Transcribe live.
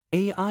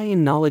AI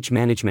in knowledge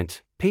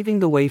management, paving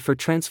the way for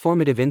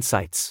transformative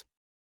insights.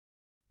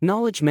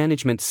 Knowledge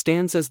management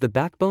stands as the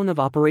backbone of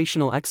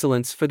operational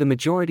excellence for the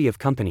majority of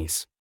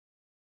companies.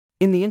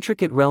 In the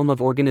intricate realm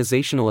of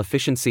organizational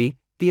efficiency,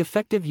 the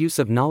effective use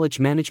of knowledge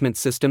management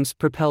systems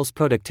propels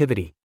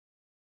productivity.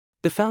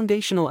 The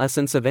foundational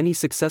essence of any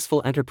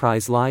successful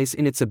enterprise lies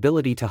in its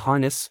ability to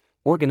harness,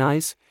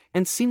 organize,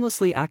 and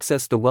seamlessly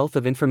access the wealth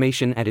of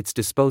information at its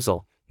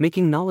disposal,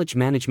 making knowledge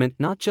management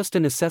not just a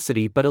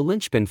necessity but a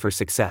linchpin for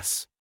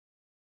success.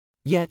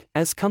 Yet,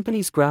 as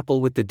companies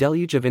grapple with the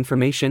deluge of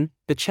information,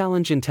 the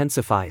challenge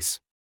intensifies.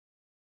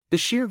 The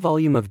sheer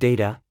volume of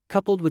data,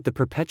 coupled with the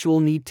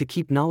perpetual need to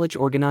keep knowledge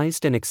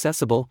organized and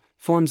accessible,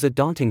 forms a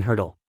daunting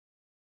hurdle.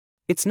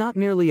 It's not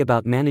merely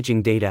about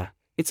managing data,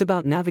 it's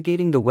about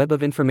navigating the web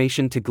of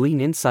information to glean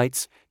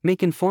insights,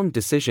 make informed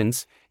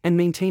decisions, and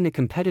maintain a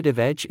competitive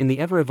edge in the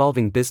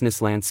ever-evolving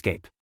business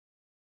landscape.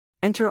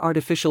 Enter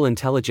artificial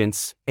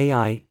intelligence,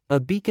 AI, a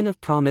beacon of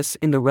promise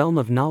in the realm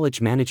of knowledge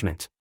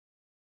management.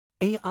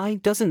 AI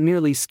doesn't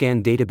merely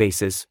scan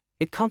databases,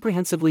 it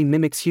comprehensively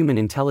mimics human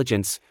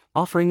intelligence,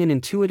 offering an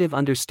intuitive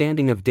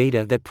understanding of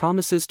data that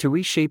promises to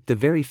reshape the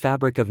very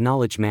fabric of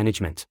knowledge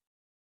management.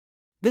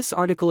 This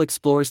article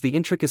explores the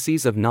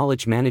intricacies of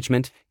knowledge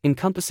management,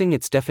 encompassing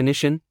its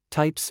definition,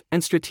 types,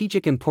 and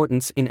strategic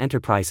importance in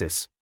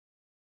enterprises.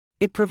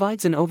 It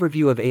provides an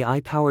overview of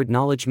AI-powered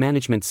knowledge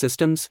management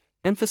systems,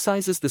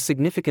 emphasizes the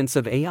significance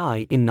of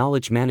AI in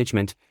knowledge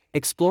management,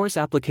 explores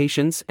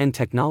applications and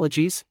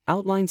technologies,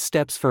 outlines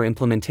steps for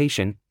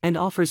implementation, and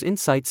offers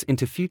insights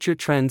into future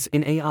trends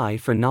in AI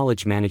for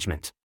knowledge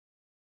management.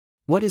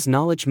 What is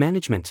knowledge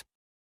management?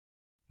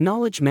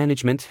 Knowledge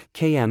management,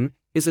 KM,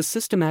 is a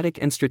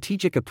systematic and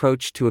strategic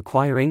approach to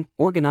acquiring,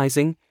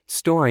 organizing,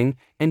 storing,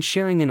 and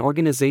sharing an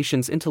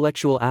organization's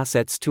intellectual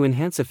assets to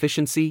enhance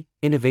efficiency,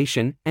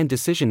 innovation, and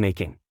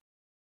decision-making.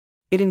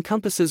 It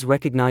encompasses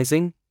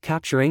recognizing,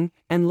 capturing,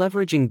 and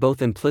leveraging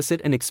both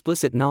implicit and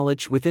explicit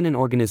knowledge within an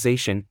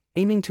organization,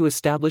 aiming to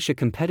establish a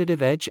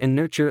competitive edge and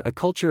nurture a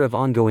culture of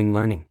ongoing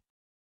learning.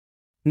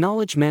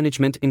 Knowledge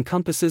management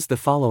encompasses the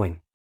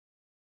following.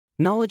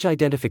 Knowledge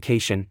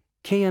identification,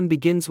 KM,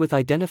 begins with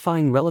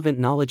identifying relevant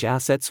knowledge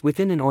assets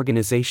within an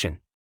organization.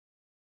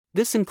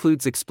 This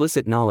includes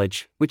explicit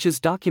knowledge, which is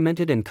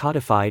documented and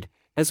codified,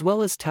 as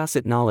well as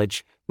tacit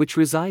knowledge, which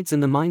resides in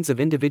the minds of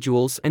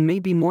individuals and may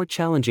be more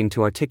challenging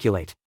to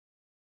articulate.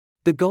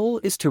 The goal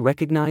is to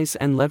recognize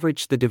and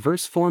leverage the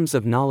diverse forms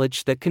of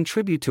knowledge that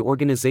contribute to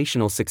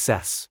organizational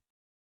success.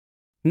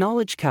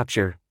 Knowledge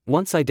capture,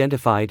 once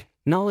identified,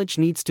 knowledge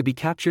needs to be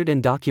captured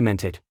and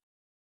documented.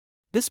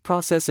 This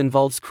process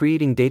involves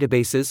creating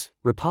databases,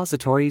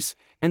 repositories,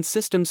 and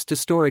systems to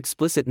store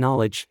explicit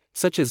knowledge,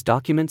 such as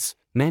documents,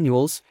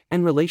 manuals,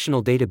 and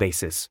relational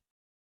databases.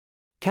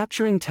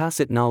 Capturing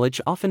tacit knowledge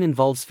often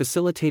involves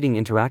facilitating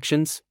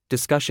interactions,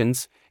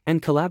 discussions,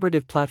 and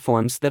collaborative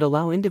platforms that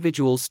allow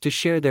individuals to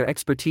share their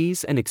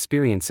expertise and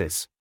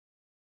experiences.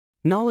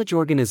 Knowledge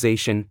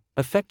organization,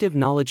 effective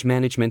knowledge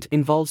management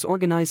involves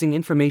organizing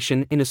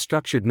information in a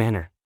structured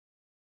manner.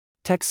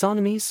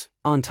 Taxonomies,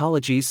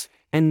 ontologies,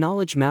 and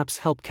knowledge maps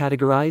help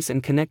categorize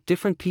and connect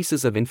different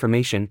pieces of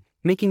information,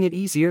 making it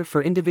easier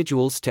for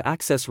individuals to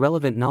access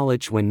relevant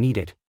knowledge when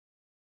needed.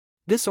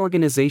 This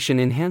organization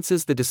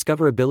enhances the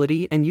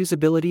discoverability and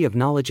usability of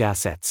knowledge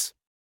assets.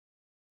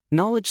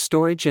 Knowledge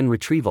storage and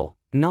retrieval.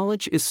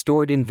 Knowledge is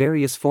stored in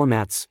various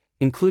formats,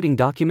 including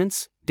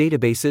documents,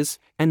 databases,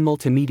 and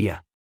multimedia.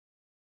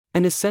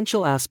 An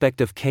essential aspect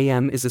of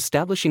KM is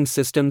establishing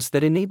systems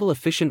that enable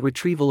efficient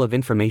retrieval of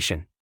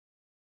information.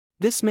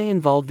 This may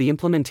involve the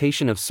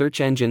implementation of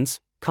search engines,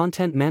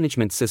 content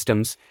management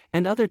systems,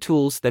 and other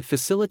tools that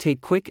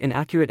facilitate quick and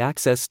accurate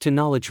access to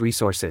knowledge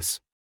resources.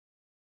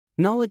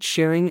 Knowledge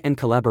sharing and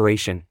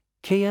collaboration.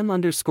 KM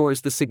underscores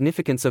the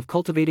significance of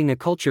cultivating a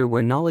culture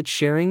where knowledge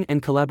sharing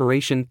and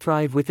collaboration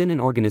thrive within an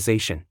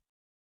organization.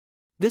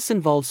 This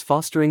involves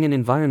fostering an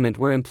environment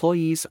where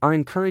employees are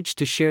encouraged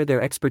to share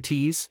their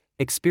expertise,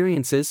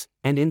 experiences,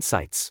 and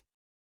insights.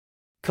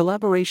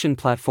 Collaboration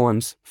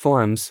platforms,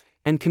 forums,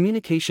 and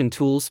communication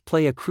tools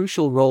play a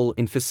crucial role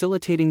in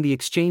facilitating the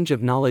exchange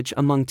of knowledge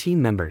among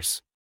team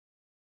members.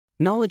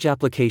 Knowledge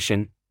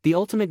application. The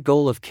ultimate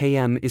goal of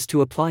KM is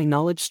to apply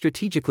knowledge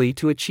strategically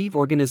to achieve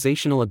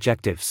organizational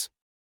objectives.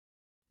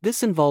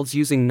 This involves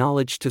using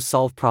knowledge to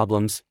solve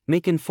problems,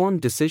 make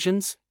informed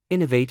decisions,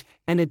 innovate,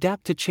 and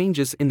adapt to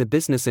changes in the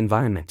business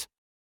environment.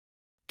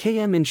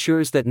 KM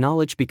ensures that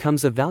knowledge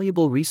becomes a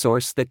valuable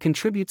resource that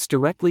contributes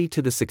directly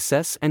to the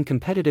success and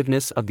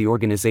competitiveness of the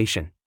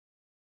organization.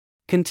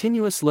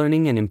 Continuous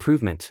learning and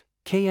improvement.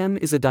 KM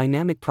is a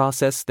dynamic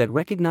process that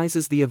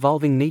recognizes the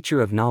evolving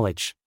nature of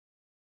knowledge.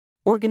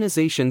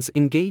 Organizations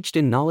engaged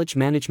in knowledge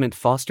management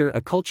foster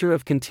a culture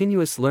of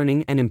continuous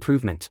learning and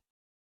improvement.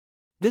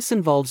 This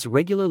involves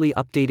regularly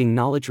updating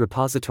knowledge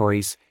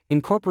repositories,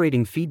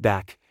 incorporating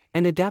feedback,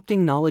 and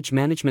adapting knowledge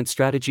management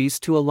strategies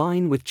to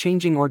align with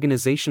changing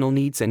organizational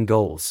needs and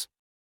goals.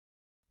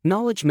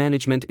 Knowledge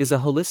management is a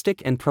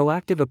holistic and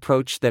proactive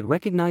approach that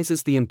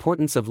recognizes the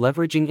importance of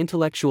leveraging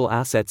intellectual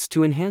assets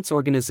to enhance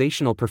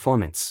organizational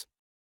performance.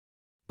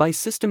 By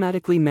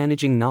systematically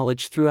managing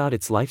knowledge throughout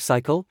its life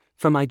cycle,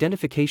 from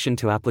identification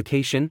to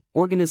application,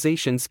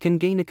 organizations can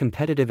gain a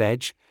competitive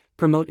edge,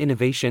 promote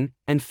innovation,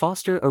 and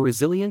foster a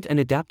resilient and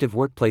adaptive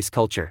workplace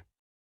culture.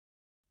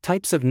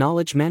 Types of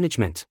knowledge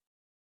management.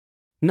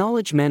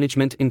 Knowledge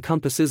management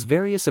encompasses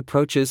various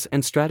approaches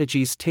and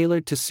strategies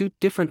tailored to suit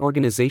different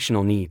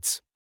organizational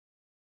needs.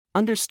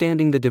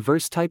 Understanding the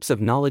diverse types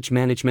of knowledge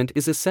management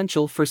is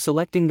essential for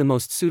selecting the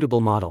most suitable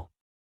model.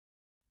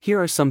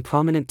 Here are some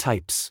prominent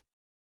types.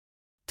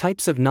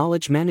 Types of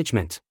knowledge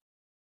management.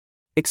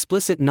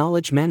 Explicit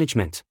knowledge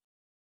management.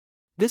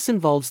 This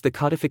involves the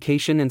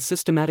codification and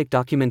systematic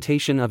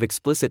documentation of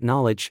explicit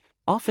knowledge,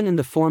 often in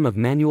the form of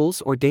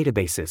manuals or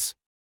databases.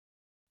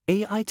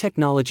 AI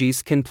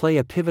technologies can play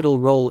a pivotal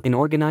role in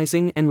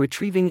organizing and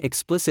retrieving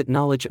explicit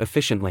knowledge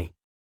efficiently.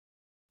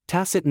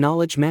 Tacit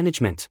knowledge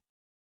management.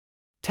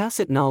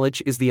 Tacit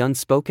knowledge is the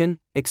unspoken,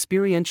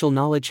 experiential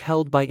knowledge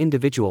held by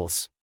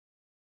individuals.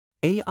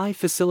 AI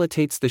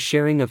facilitates the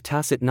sharing of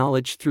tacit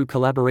knowledge through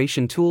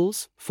collaboration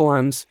tools,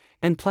 forums,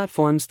 and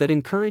platforms that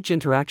encourage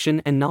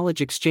interaction and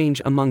knowledge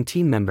exchange among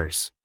team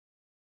members.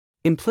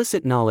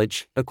 Implicit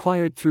knowledge,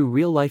 acquired through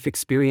real-life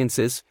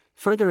experiences,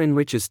 further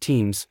enriches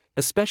teams,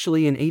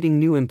 especially in aiding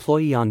new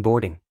employee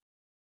onboarding.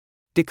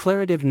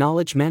 Declarative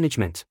knowledge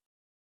management.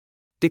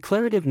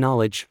 Declarative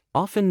knowledge,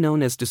 often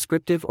known as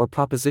descriptive or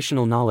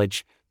propositional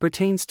knowledge,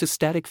 pertains to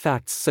static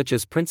facts such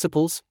as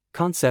principles,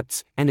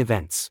 concepts, and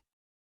events.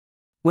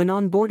 When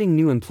onboarding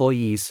new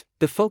employees,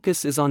 the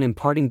focus is on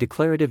imparting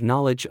declarative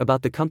knowledge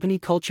about the company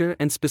culture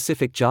and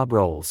specific job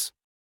roles.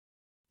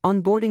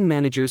 Onboarding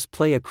managers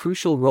play a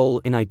crucial role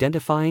in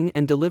identifying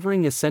and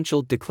delivering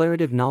essential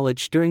declarative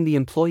knowledge during the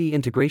employee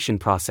integration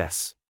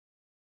process.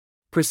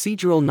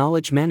 Procedural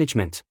knowledge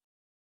management.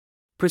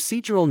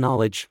 Procedural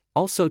knowledge,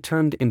 also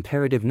termed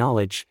imperative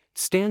knowledge,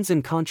 stands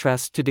in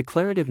contrast to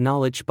declarative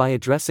knowledge by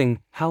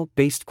addressing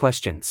how-based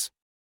questions.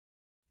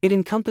 It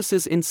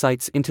encompasses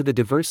insights into the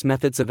diverse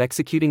methods of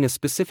executing a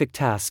specific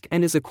task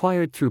and is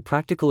acquired through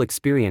practical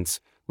experience,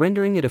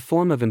 rendering it a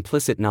form of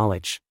implicit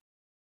knowledge.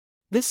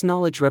 This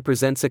knowledge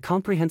represents a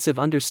comprehensive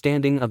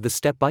understanding of the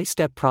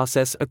step-by-step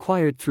process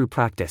acquired through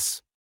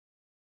practice.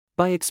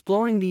 By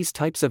exploring these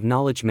types of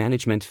knowledge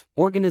management,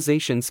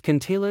 organizations can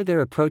tailor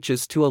their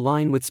approaches to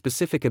align with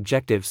specific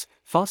objectives,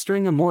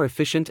 fostering a more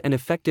efficient and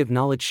effective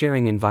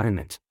knowledge-sharing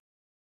environment.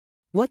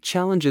 What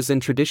challenges in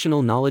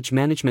traditional knowledge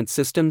management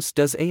systems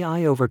does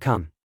AI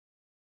overcome?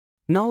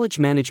 Knowledge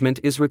management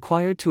is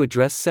required to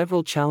address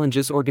several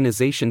challenges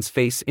organizations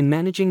face in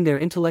managing their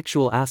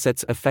intellectual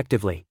assets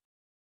effectively.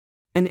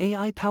 An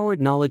AI-powered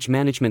knowledge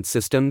management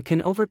system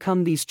can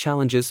overcome these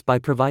challenges by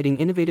providing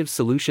innovative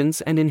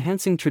solutions and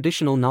enhancing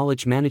traditional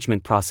knowledge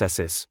management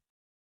processes.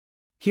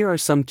 Here are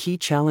some key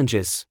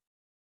challenges.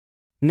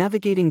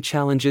 Navigating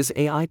challenges.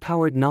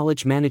 AI-powered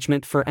knowledge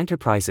management for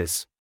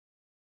enterprises.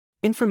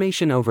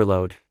 Information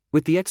overload.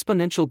 With the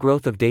exponential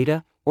growth of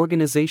data,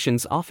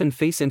 organizations often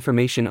face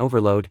information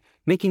overload,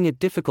 making it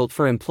difficult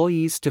for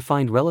employees to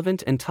find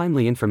relevant and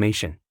timely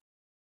information.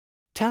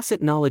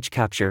 Tacit knowledge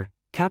capture.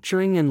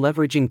 Capturing and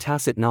leveraging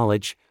tacit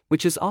knowledge,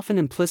 which is often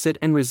implicit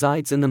and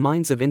resides in the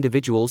minds of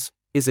individuals,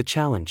 is a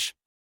challenge.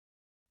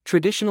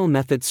 Traditional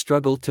methods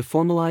struggle to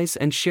formalize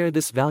and share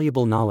this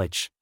valuable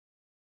knowledge.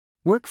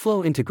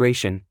 Workflow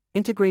integration.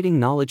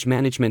 Integrating knowledge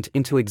management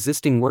into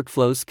existing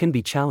workflows can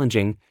be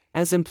challenging,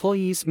 as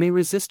employees may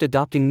resist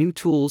adopting new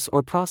tools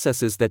or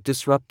processes that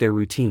disrupt their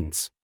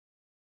routines.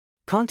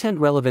 Content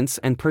relevance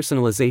and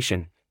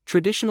personalization.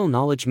 Traditional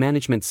knowledge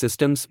management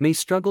systems may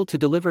struggle to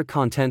deliver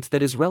content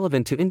that is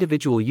relevant to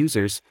individual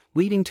users,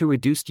 leading to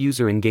reduced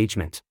user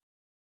engagement.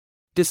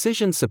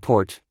 Decision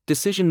support.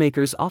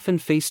 Decision-makers often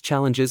face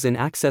challenges in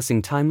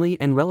accessing timely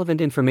and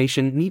relevant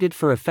information needed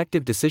for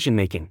effective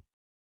decision-making.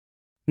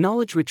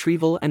 Knowledge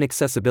retrieval and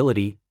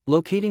accessibility.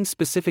 Locating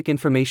specific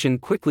information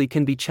quickly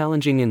can be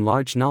challenging in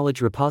large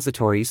knowledge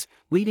repositories,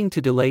 leading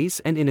to delays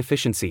and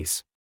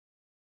inefficiencies.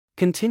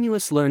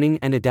 Continuous learning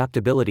and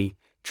adaptability.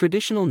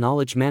 Traditional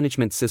knowledge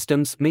management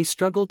systems may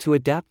struggle to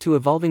adapt to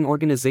evolving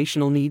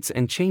organizational needs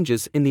and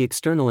changes in the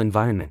external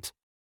environment.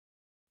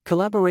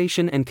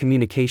 Collaboration and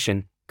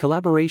communication.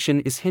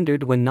 Collaboration is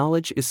hindered when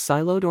knowledge is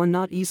siloed or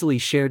not easily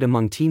shared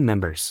among team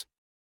members.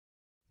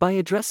 By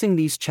addressing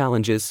these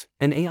challenges,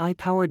 an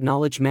AI-powered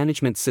knowledge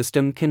management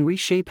system can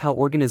reshape how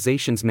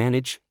organizations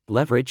manage,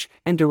 leverage,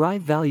 and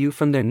derive value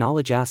from their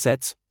knowledge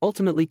assets,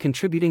 ultimately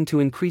contributing to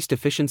increased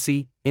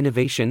efficiency,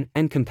 innovation,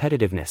 and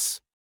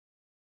competitiveness.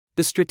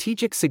 The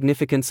strategic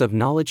significance of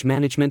knowledge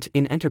management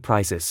in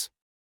enterprises.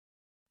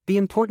 The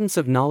importance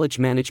of knowledge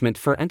management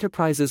for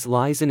enterprises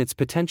lies in its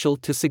potential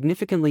to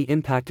significantly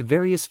impact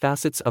various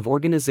facets of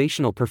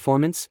organizational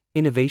performance,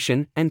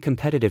 innovation, and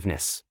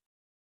competitiveness.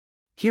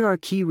 Here are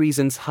key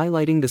reasons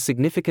highlighting the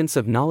significance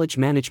of knowledge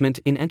management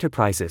in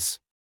enterprises.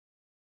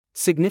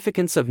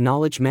 Significance of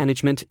knowledge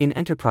management in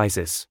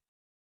enterprises.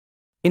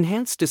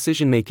 Enhanced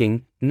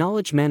decision-making.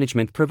 Knowledge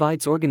management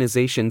provides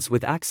organizations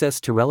with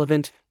access to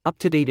relevant,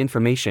 up-to-date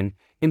information,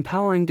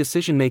 empowering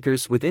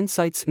decision-makers with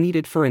insights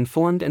needed for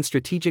informed and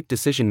strategic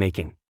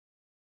decision-making.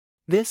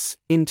 This,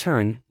 in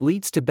turn,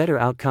 leads to better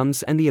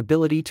outcomes and the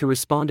ability to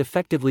respond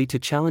effectively to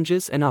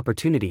challenges and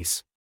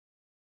opportunities.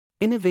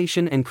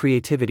 Innovation and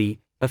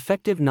creativity.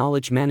 Effective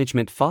knowledge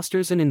management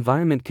fosters an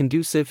environment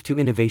conducive to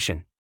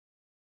innovation.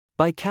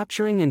 By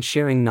capturing and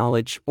sharing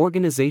knowledge,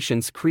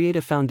 organizations create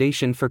a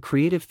foundation for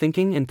creative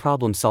thinking and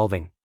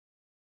problem-solving.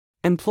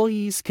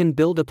 Employees can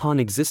build upon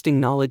existing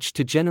knowledge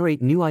to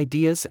generate new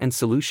ideas and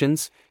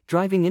solutions,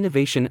 driving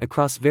innovation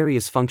across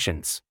various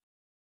functions.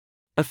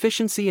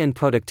 Efficiency and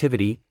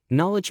productivity.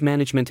 Knowledge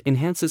management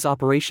enhances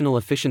operational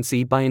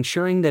efficiency by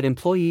ensuring that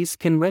employees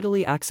can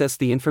readily access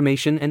the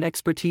information and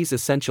expertise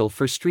essential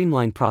for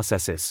streamlined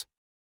processes.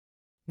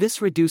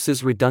 This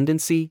reduces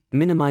redundancy,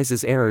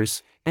 minimizes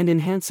errors, and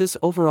enhances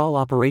overall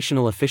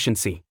operational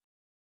efficiency.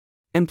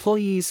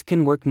 Employees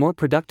can work more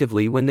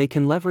productively when they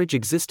can leverage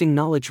existing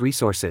knowledge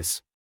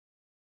resources.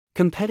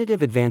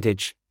 Competitive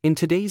advantage. In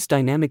today's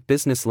dynamic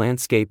business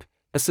landscape,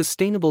 a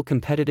sustainable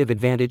competitive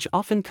advantage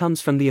often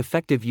comes from the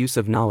effective use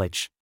of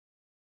knowledge.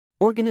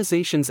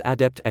 Organizations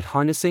adept at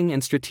harnessing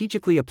and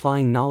strategically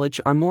applying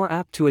knowledge are more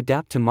apt to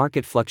adapt to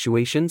market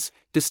fluctuations,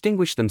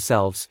 distinguish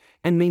themselves,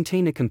 and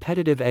maintain a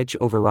competitive edge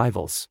over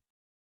rivals.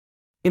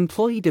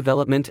 Employee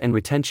development and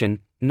retention.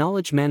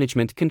 Knowledge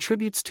management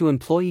contributes to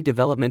employee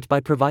development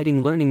by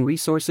providing learning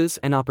resources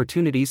and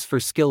opportunities for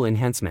skill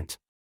enhancement.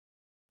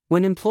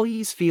 When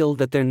employees feel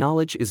that their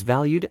knowledge is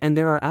valued and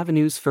there are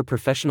avenues for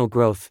professional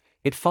growth,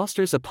 it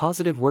fosters a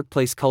positive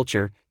workplace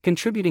culture,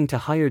 contributing to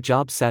higher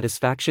job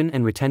satisfaction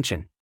and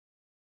retention.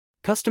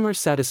 Customer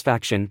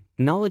satisfaction.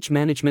 Knowledge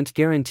management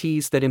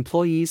guarantees that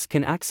employees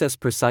can access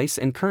precise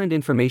and current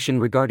information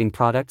regarding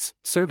products,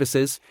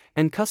 services,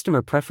 and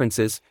customer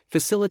preferences,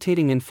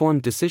 facilitating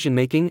informed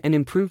decision-making and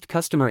improved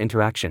customer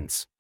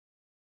interactions.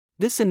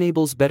 This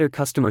enables better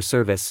customer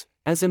service,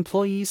 as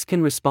employees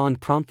can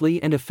respond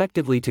promptly and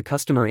effectively to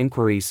customer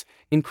inquiries,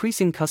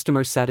 increasing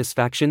customer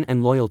satisfaction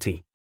and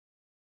loyalty.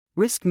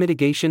 Risk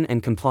mitigation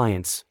and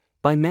compliance.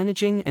 By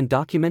managing and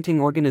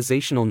documenting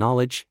organizational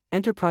knowledge,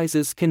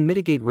 enterprises can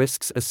mitigate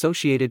risks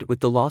associated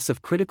with the loss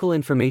of critical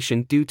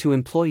information due to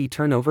employee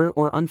turnover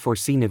or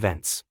unforeseen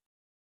events.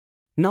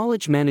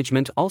 Knowledge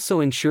management also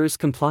ensures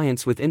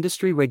compliance with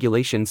industry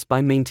regulations by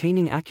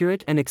maintaining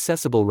accurate and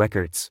accessible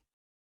records.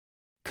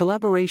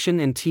 Collaboration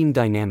and team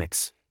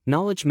dynamics.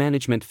 Knowledge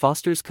management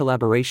fosters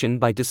collaboration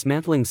by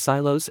dismantling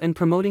silos and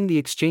promoting the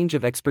exchange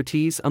of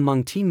expertise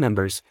among team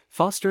members,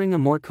 fostering a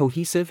more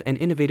cohesive and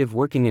innovative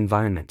working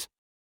environment.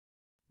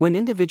 When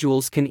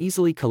individuals can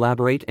easily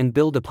collaborate and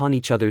build upon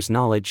each other's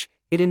knowledge,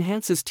 it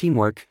enhances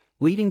teamwork,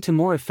 leading to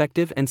more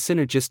effective and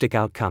synergistic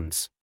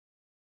outcomes.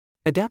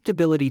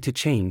 Adaptability to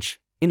change.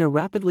 In a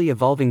rapidly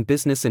evolving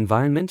business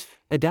environment,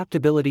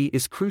 adaptability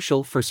is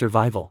crucial for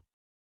survival.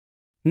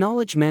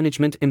 Knowledge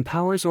management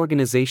empowers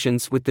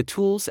organizations with the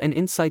tools and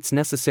insights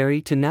necessary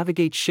to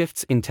navigate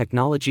shifts in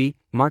technology,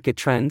 market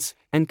trends,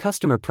 and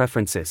customer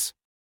preferences.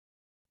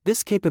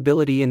 This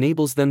capability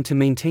enables them to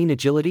maintain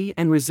agility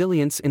and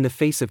resilience in the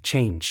face of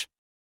change.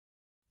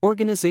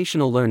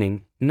 Organizational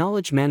learning.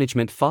 Knowledge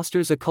management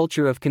fosters a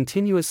culture of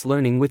continuous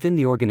learning within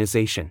the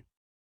organization.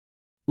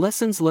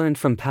 Lessons learned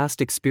from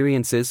past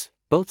experiences,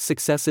 both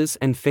successes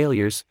and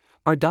failures,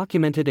 are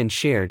documented and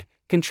shared,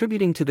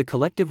 contributing to the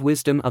collective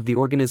wisdom of the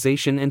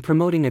organization and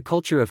promoting a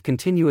culture of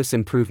continuous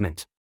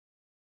improvement.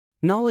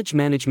 Knowledge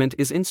management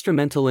is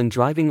instrumental in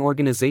driving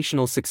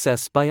organizational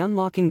success by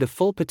unlocking the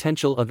full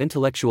potential of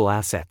intellectual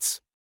assets.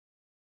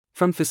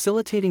 From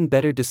facilitating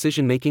better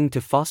decision-making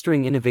to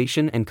fostering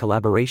innovation and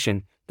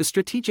collaboration, the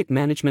strategic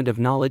management of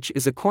knowledge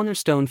is a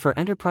cornerstone for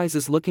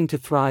enterprises looking to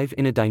thrive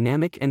in a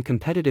dynamic and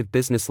competitive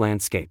business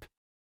landscape.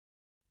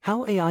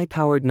 How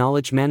AI-powered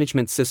knowledge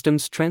management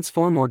systems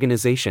transform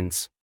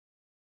organizations.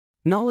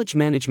 Knowledge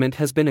management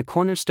has been a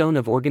cornerstone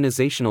of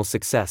organizational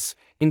success,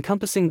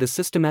 encompassing the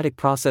systematic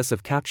process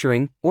of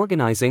capturing,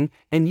 organizing,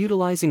 and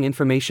utilizing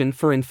information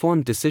for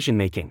informed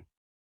decision-making.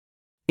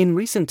 In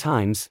recent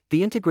times,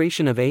 the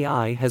integration of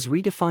AI has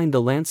redefined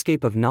the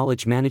landscape of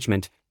knowledge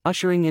management,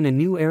 ushering in a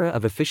new era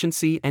of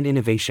efficiency and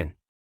innovation.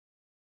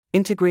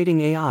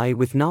 Integrating AI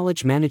with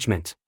knowledge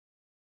management.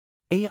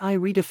 AI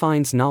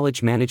redefines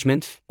knowledge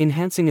management,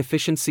 enhancing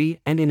efficiency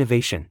and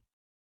innovation.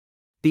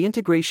 The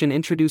integration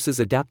introduces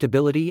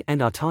adaptability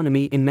and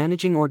autonomy in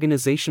managing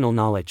organizational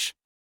knowledge.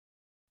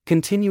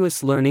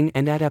 Continuous learning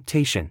and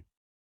adaptation.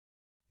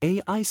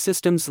 AI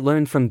systems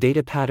learn from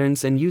data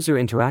patterns and user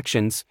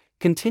interactions,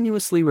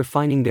 continuously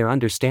refining their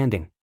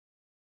understanding.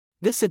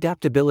 This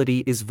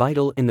adaptability is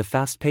vital in the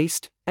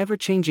fast-paced,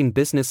 ever-changing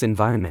business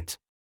environment.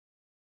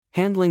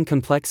 Handling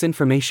complex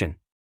information.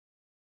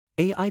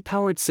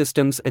 AI-powered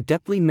systems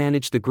adeptly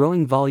manage the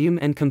growing volume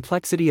and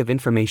complexity of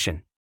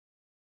information.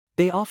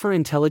 They offer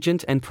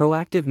intelligent and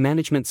proactive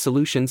management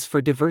solutions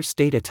for diverse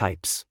data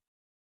types.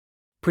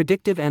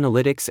 Predictive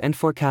analytics and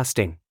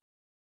forecasting.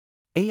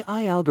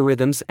 AI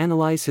algorithms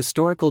analyze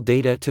historical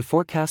data to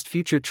forecast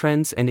future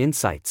trends and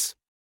insights.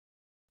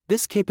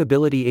 This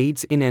capability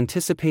aids in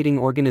anticipating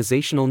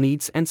organizational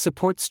needs and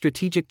supports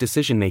strategic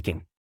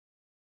decision-making.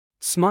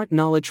 Smart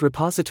knowledge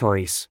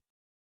repositories.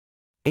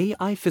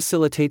 AI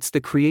facilitates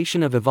the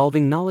creation of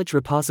evolving knowledge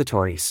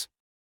repositories.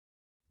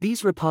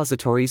 These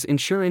repositories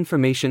ensure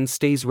information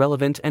stays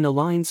relevant and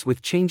aligns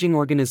with changing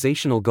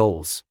organizational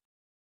goals.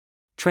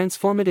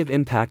 Transformative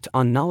impact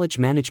on knowledge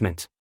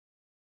management.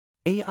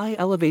 AI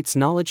elevates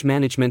knowledge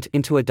management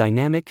into a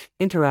dynamic,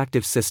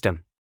 interactive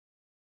system.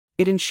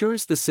 It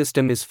ensures the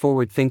system is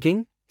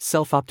forward-thinking,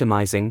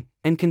 self-optimizing,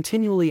 and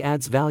continually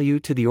adds value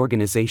to the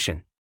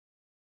organization.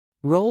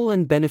 Role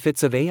and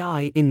benefits of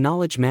AI in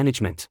knowledge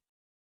management.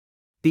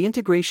 The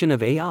integration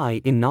of AI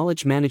in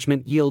knowledge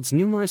management yields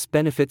numerous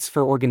benefits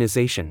for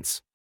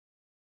organizations.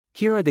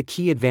 Here are the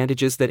key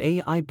advantages that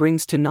AI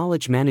brings to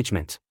knowledge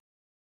management.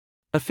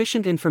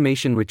 Efficient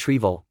information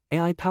retrieval.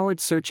 AI-powered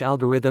search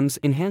algorithms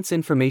enhance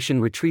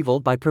information retrieval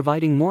by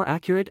providing more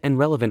accurate and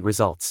relevant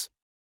results.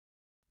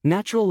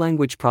 Natural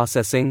language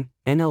processing,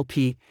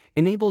 NLP,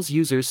 enables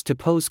users to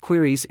pose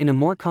queries in a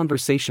more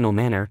conversational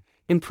manner,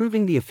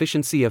 improving the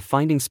efficiency of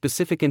finding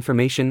specific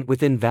information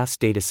within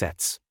vast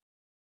datasets.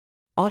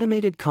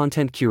 Automated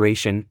content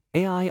curation.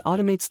 AI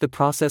automates the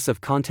process of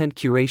content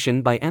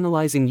curation by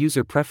analyzing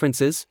user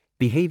preferences,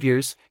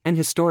 behaviors, and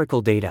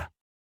historical data.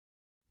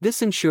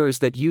 This ensures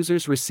that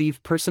users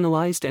receive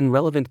personalized and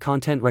relevant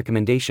content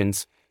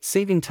recommendations,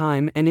 saving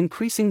time and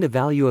increasing the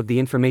value of the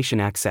information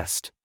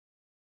accessed.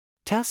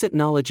 Tacit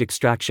knowledge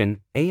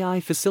extraction.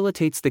 AI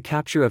facilitates the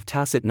capture of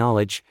tacit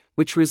knowledge,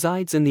 which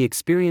resides in the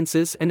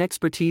experiences and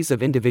expertise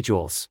of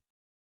individuals.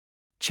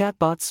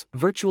 Chatbots,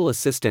 virtual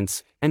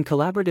assistants, and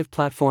collaborative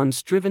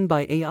platforms driven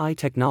by AI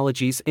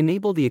technologies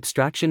enable the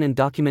extraction and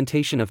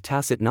documentation of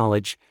tacit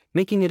knowledge,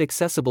 making it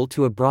accessible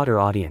to a broader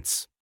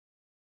audience.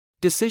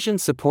 Decision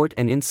support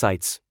and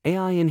insights.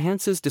 AI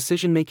enhances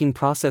decision-making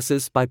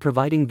processes by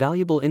providing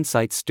valuable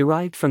insights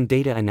derived from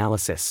data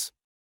analysis.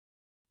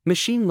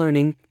 Machine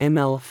learning,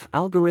 ML,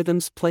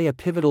 algorithms play a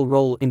pivotal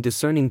role in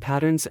discerning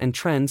patterns and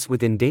trends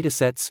within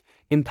datasets,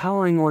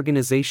 empowering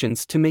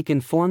organizations to make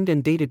informed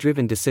and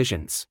data-driven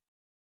decisions.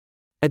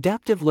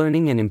 Adaptive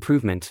learning and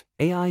improvement.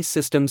 AI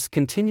systems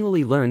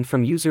continually learn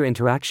from user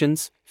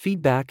interactions,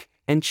 feedback,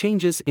 and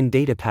changes in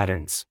data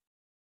patterns.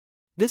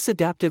 This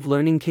adaptive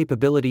learning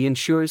capability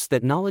ensures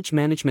that knowledge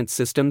management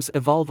systems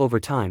evolve over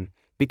time,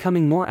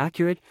 becoming more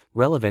accurate,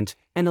 relevant,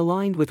 and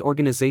aligned with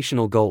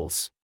organizational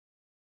goals.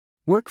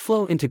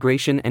 Workflow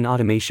integration and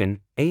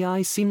automation.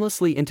 AI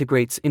seamlessly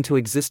integrates into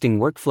existing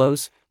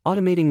workflows,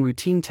 automating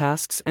routine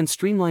tasks and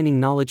streamlining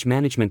knowledge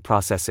management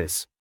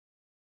processes.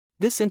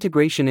 This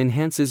integration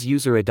enhances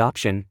user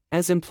adoption,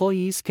 as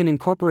employees can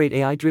incorporate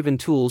AI-driven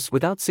tools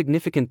without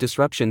significant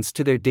disruptions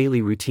to their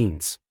daily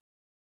routines.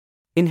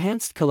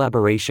 Enhanced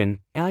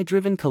collaboration.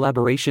 AI-driven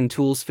collaboration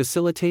tools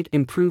facilitate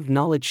improved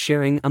knowledge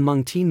sharing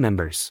among team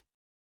members.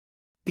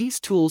 These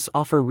tools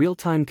offer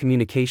real-time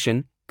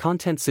communication,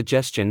 content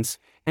suggestions,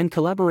 and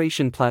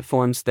collaboration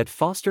platforms that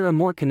foster a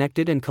more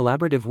connected and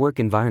collaborative work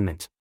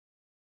environment.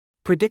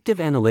 Predictive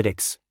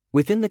analytics.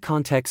 Within the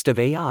context of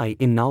AI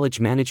in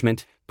knowledge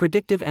management,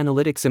 predictive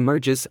analytics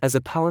emerges as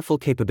a powerful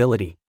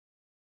capability.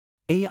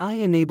 AI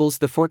enables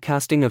the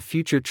forecasting of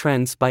future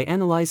trends by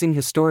analyzing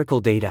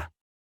historical data.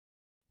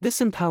 This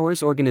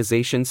empowers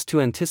organizations to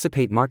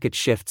anticipate market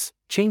shifts,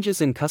 changes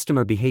in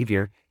customer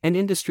behavior, and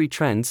industry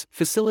trends,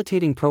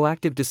 facilitating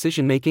proactive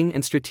decision-making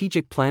and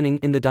strategic planning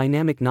in the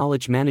dynamic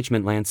knowledge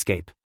management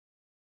landscape.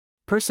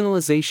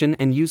 Personalization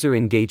and user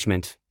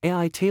engagement.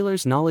 AI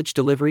tailors knowledge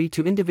delivery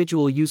to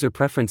individual user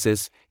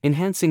preferences,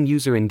 enhancing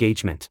user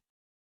engagement.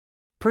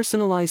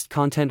 Personalized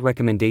content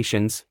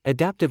recommendations,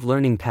 adaptive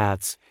learning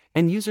paths,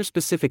 and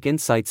user-specific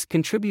insights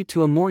contribute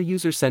to a more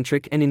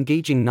user-centric and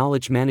engaging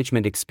knowledge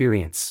management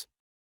experience.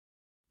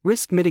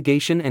 Risk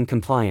mitigation and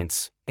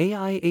compliance.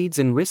 AI aids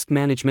in risk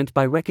management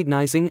by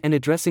recognizing and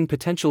addressing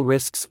potential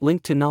risks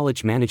linked to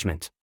knowledge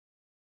management.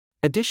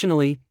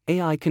 Additionally,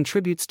 AI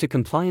contributes to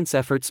compliance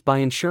efforts by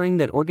ensuring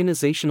that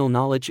organizational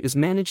knowledge is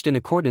managed in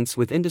accordance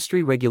with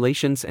industry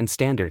regulations and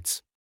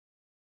standards.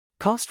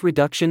 Cost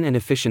reduction and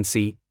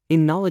efficiency.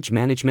 In knowledge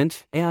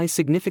management, AI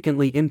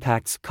significantly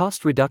impacts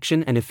cost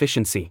reduction and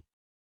efficiency.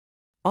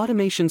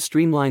 Automation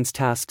streamlines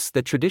tasks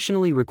that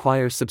traditionally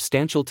require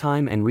substantial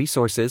time and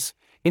resources,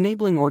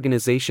 enabling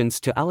organizations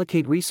to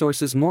allocate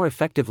resources more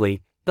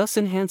effectively, thus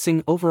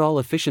enhancing overall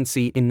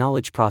efficiency in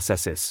knowledge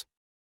processes.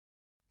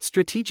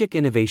 Strategic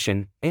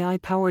innovation.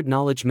 AI-powered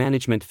knowledge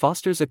management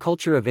fosters a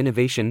culture of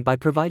innovation by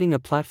providing a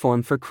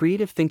platform for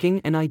creative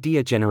thinking and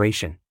idea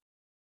generation.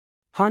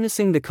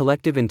 Harnessing the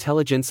collective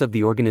intelligence of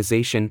the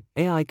organization,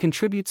 AI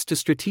contributes to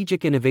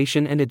strategic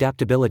innovation and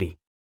adaptability.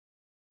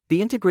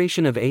 The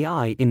integration of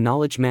AI in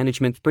knowledge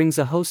management brings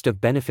a host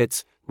of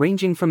benefits,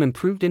 ranging from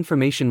improved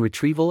information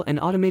retrieval and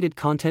automated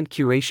content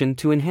curation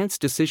to enhanced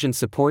decision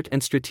support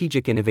and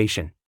strategic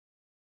innovation.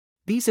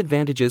 These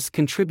advantages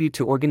contribute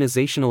to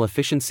organizational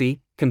efficiency,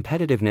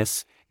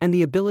 competitiveness, and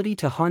the ability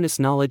to harness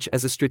knowledge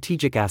as a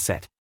strategic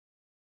asset.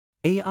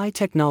 AI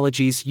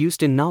technologies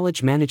used in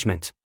knowledge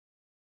management.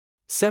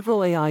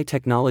 Several AI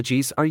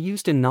technologies are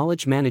used in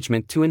knowledge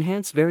management to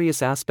enhance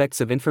various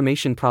aspects of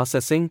information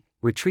processing,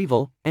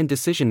 retrieval, and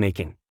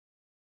decision-making.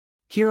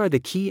 Here are the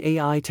key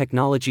AI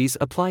technologies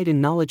applied in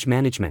knowledge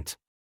management.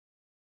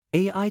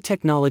 AI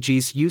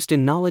technologies used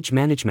in knowledge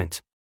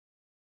management.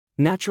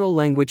 Natural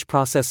language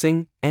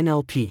processing,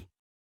 NLP.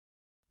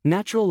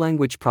 Natural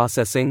language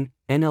processing,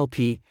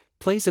 NLP,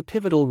 plays a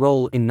pivotal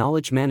role in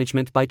knowledge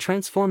management by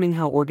transforming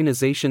how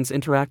organizations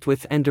interact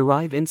with and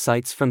derive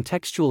insights from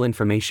textual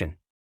information.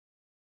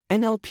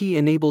 NLP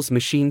enables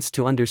machines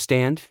to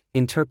understand,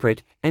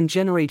 interpret, and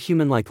generate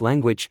human-like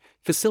language,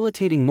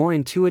 facilitating more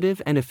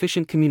intuitive and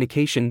efficient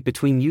communication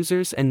between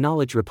users and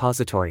knowledge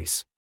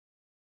repositories.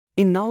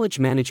 In knowledge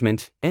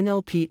management,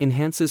 NLP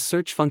enhances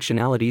search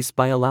functionalities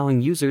by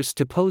allowing users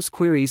to pose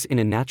queries in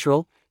a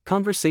natural,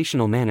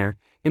 conversational manner,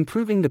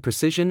 improving the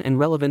precision and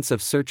relevance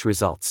of search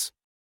results.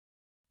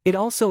 It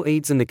also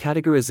aids in the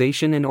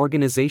categorization and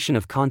organization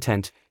of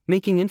content,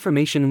 making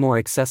information more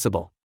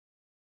accessible.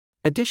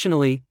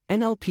 Additionally,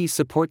 NLP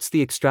supports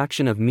the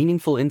extraction of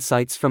meaningful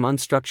insights from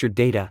unstructured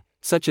data,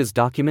 such as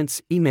documents,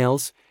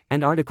 emails,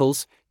 and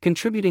articles,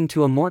 contributing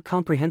to a more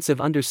comprehensive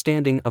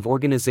understanding of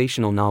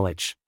organizational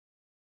knowledge.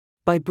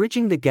 By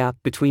bridging the gap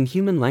between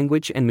human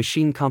language and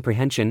machine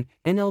comprehension,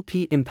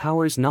 NLP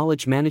empowers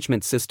knowledge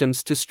management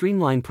systems to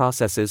streamline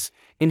processes,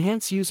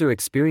 enhance user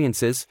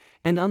experiences,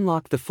 and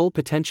unlock the full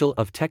potential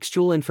of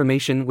textual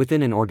information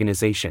within an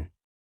organization.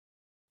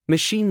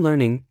 Machine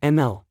learning,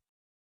 ML.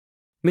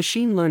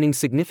 Machine learning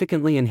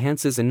significantly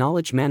enhances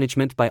knowledge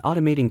management by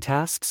automating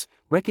tasks,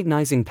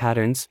 recognizing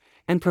patterns,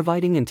 and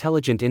providing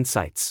intelligent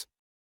insights.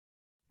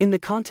 In the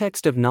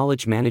context of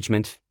knowledge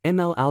management,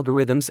 ML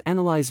algorithms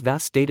analyze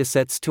vast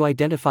datasets to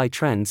identify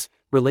trends,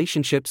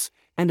 relationships,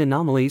 and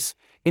anomalies,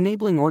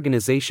 enabling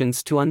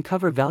organizations to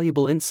uncover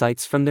valuable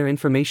insights from their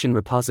information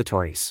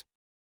repositories.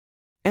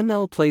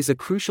 ML plays a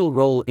crucial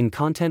role in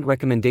content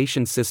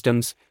recommendation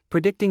systems,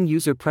 predicting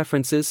user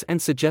preferences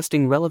and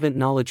suggesting relevant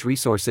knowledge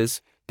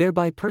resources,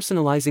 thereby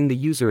personalizing the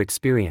user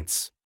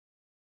experience.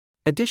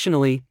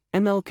 Additionally,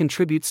 ML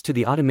contributes to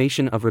the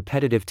automation of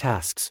repetitive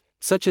tasks,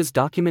 such as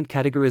document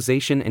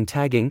categorization and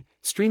tagging,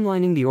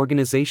 streamlining the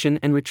organization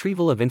and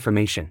retrieval of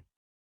information.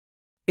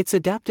 Its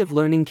adaptive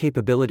learning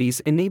capabilities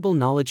enable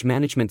knowledge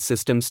management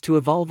systems to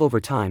evolve over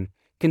time,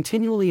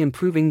 continually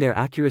improving their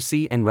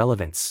accuracy and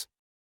relevance.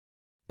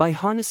 By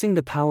harnessing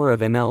the power of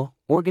ML,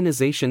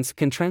 organizations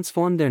can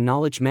transform their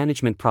knowledge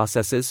management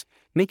processes,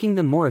 making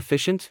them more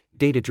efficient,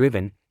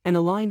 data-driven, and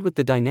aligned with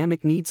the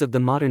dynamic needs of the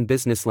modern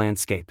business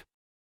landscape.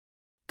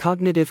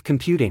 Cognitive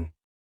computing.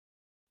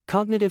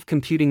 Cognitive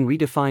computing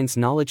redefines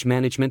knowledge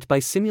management by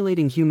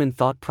simulating human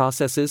thought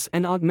processes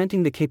and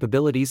augmenting the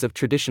capabilities of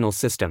traditional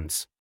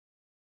systems.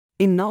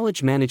 In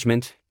knowledge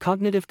management,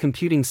 cognitive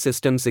computing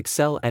systems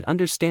excel at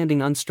understanding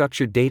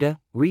unstructured data,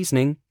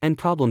 reasoning, and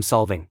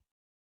problem-solving.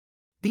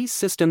 These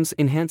systems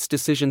enhance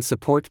decision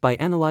support by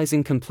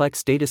analyzing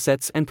complex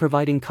datasets and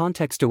providing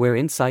context-aware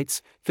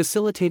insights,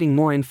 facilitating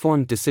more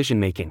informed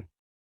decision-making.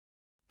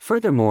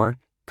 Furthermore,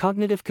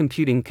 cognitive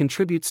computing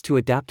contributes to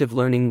adaptive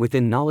learning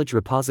within knowledge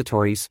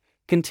repositories,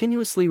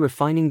 continuously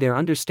refining their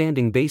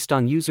understanding based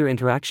on user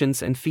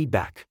interactions and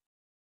feedback.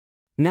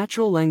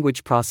 Natural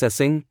language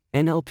processing,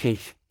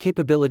 NLP,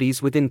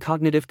 capabilities within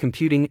cognitive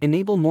computing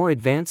enable more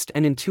advanced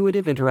and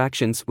intuitive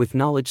interactions with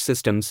knowledge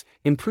systems,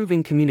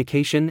 improving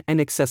communication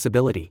and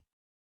accessibility.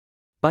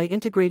 By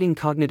integrating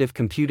cognitive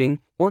computing,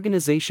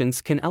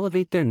 organizations can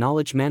elevate their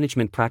knowledge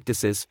management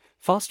practices,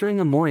 fostering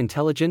a more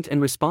intelligent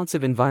and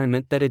responsive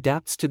environment that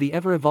adapts to the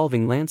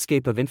ever-evolving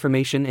landscape of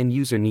information and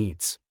user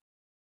needs.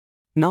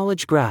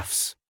 Knowledge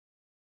graphs.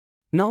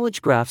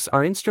 Knowledge graphs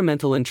are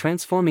instrumental in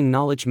transforming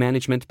knowledge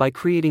management by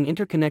creating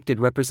interconnected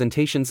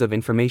representations of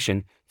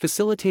information,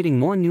 facilitating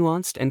more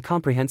nuanced and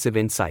comprehensive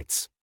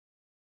insights.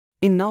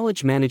 In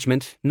knowledge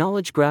management,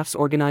 knowledge graphs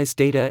organize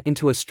data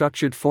into a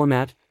structured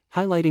format,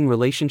 highlighting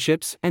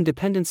relationships and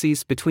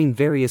dependencies between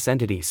various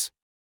entities.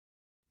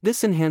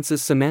 This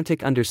enhances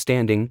semantic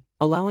understanding,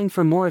 allowing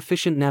for more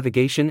efficient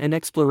navigation and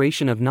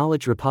exploration of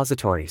knowledge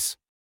repositories.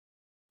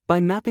 By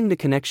mapping the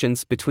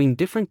connections between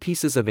different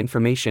pieces of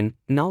information,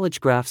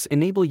 knowledge graphs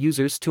enable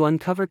users to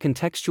uncover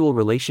contextual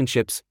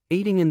relationships,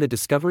 aiding in the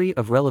discovery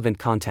of relevant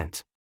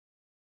content.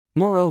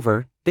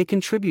 Moreover, they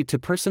contribute to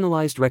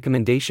personalized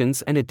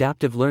recommendations and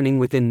adaptive learning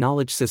within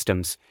knowledge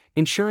systems,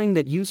 ensuring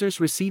that users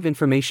receive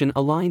information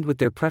aligned with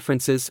their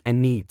preferences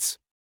and needs.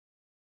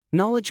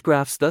 Knowledge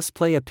graphs thus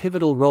play a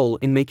pivotal role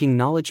in making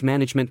knowledge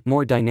management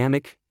more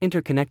dynamic,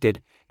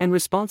 interconnected, and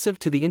responsive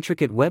to the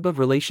intricate web of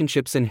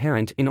relationships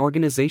inherent in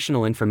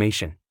organizational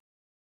information.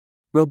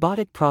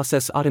 Robotic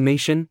Process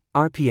Automation,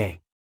 RPA.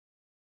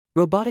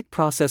 Robotic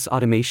Process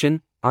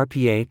Automation,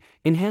 RPA,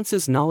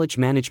 enhances knowledge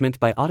management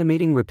by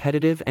automating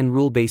repetitive and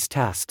rule-based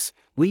tasks,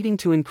 leading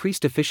to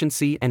increased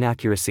efficiency and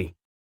accuracy.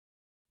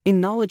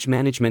 In knowledge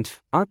management,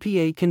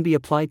 RPA can be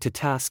applied to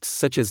tasks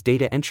such as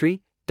data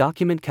entry,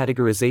 document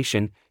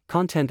categorization,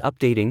 content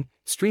updating,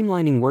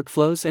 streamlining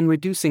workflows, and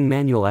reducing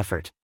manual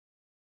effort.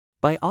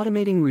 By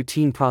automating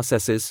routine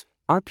processes,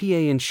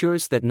 RPA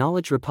ensures that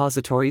knowledge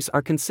repositories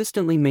are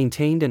consistently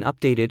maintained and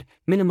updated,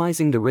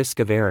 minimizing the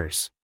risk of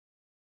errors.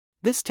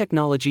 This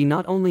technology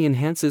not only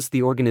enhances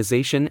the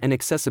organization and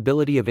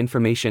accessibility of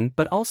information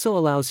but also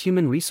allows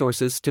human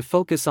resources to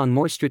focus on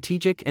more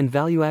strategic and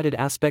value-added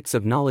aspects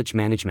of knowledge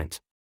management.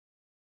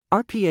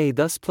 RPA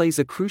thus plays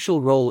a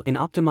crucial role in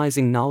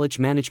optimizing knowledge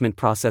management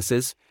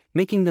processes,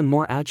 making them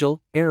more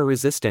agile,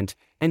 error-resistant,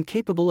 and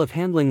capable of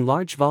handling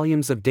large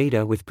volumes of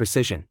data with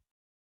precision.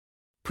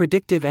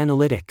 Predictive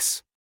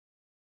analytics.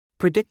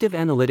 Predictive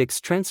analytics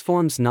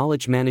transforms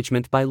knowledge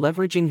management by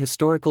leveraging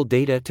historical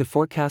data to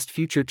forecast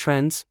future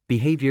trends,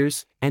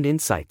 behaviors, and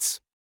insights.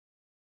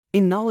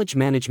 In knowledge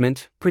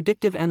management,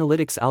 predictive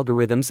analytics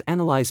algorithms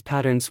analyze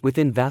patterns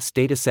within vast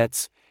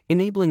datasets,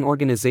 enabling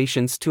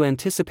organizations to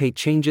anticipate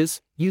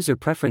changes, user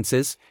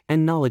preferences,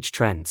 and knowledge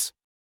trends.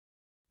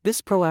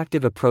 This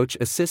proactive approach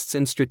assists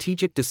in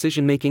strategic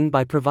decision-making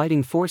by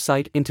providing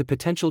foresight into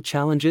potential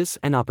challenges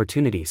and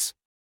opportunities.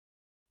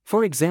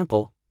 For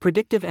example,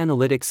 predictive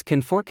analytics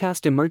can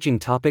forecast emerging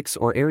topics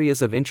or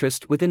areas of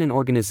interest within an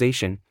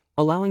organization,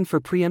 allowing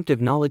for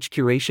preemptive knowledge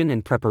curation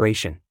and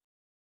preparation.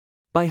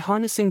 By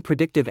harnessing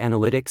predictive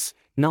analytics,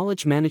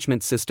 knowledge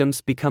management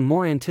systems become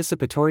more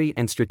anticipatory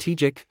and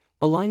strategic,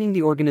 aligning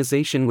the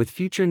organization with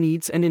future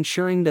needs and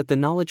ensuring that the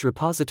knowledge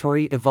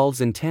repository evolves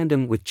in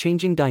tandem with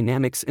changing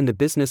dynamics in the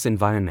business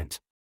environment.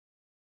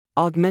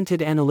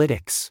 Augmented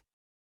analytics.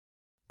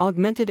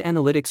 Augmented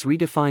analytics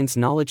redefines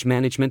knowledge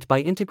management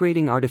by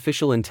integrating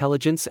artificial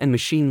intelligence and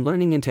machine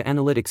learning into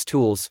analytics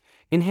tools,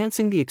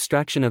 enhancing the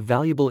extraction of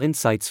valuable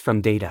insights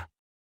from data.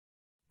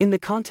 In the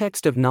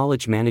context of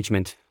knowledge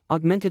management,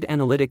 augmented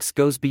analytics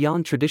goes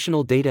beyond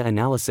traditional data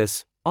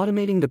analysis,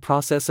 automating the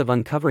process of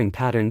uncovering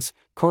patterns,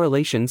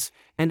 correlations,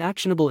 and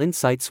actionable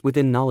insights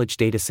within knowledge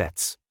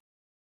datasets.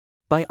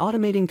 By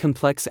automating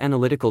complex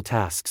analytical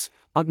tasks,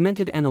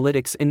 augmented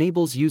analytics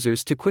enables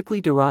users to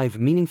quickly derive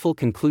meaningful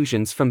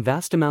conclusions from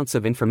vast amounts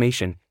of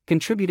information,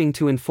 contributing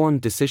to informed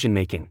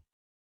decision-making.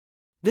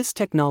 This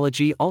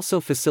technology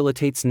also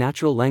facilitates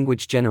natural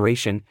language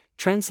generation,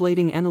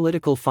 translating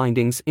analytical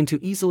findings into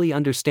easily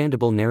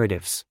understandable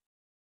narratives.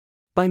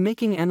 By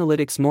making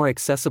analytics more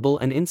accessible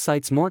and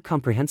insights more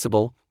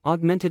comprehensible,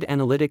 augmented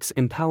analytics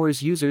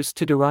empowers users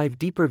to derive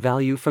deeper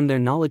value from their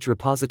knowledge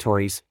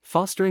repositories,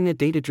 fostering a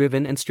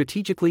data-driven and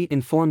strategically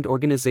informed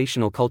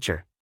organizational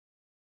culture.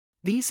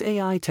 These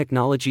AI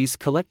technologies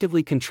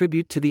collectively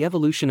contribute to the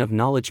evolution of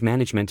knowledge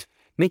management,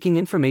 making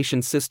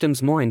information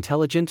systems more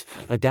intelligent,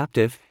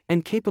 adaptive,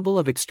 and capable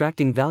of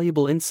extracting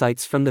valuable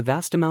insights from the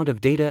vast amount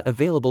of data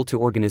available to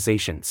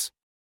organizations.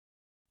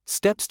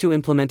 Steps to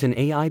implement an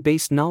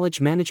AI-based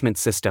knowledge management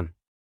system.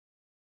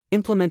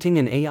 Implementing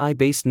an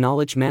AI-based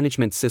knowledge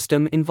management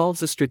system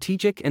involves a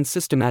strategic and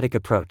systematic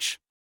approach.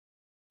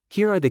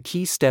 Here are the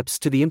key steps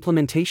to the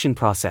implementation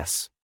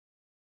process.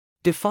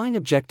 Define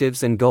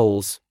objectives and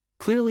goals.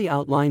 Clearly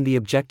outline the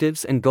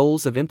objectives and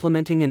goals of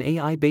implementing an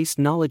AI-based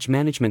knowledge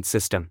management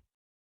system.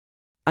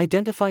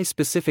 Identify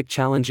specific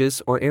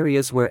challenges or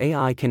areas where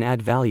AI can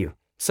add value,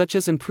 such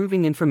as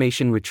improving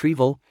information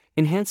retrieval,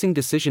 enhancing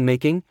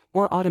decision-making,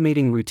 or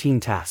automating routine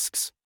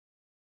tasks.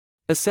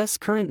 Assess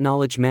current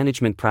knowledge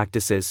management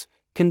practices.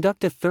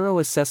 Conduct a thorough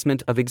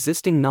assessment of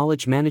existing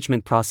knowledge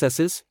management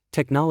processes,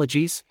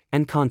 technologies,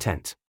 and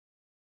content.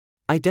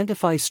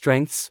 Identify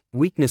strengths,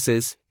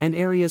 weaknesses, and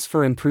areas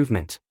for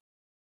improvement.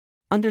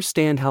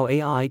 Understand how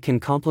AI can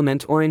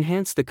complement or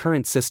enhance the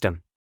current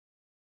system.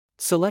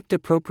 Select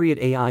appropriate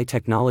AI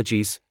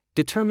technologies.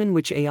 Determine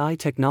which AI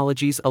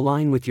technologies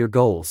align with your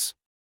goals.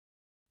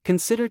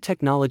 Consider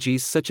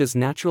technologies such as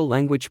natural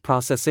language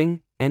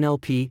processing,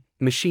 NLP,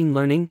 machine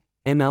learning,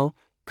 ML,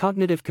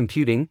 cognitive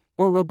computing,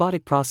 or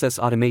robotic process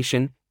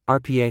automation,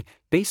 RPA,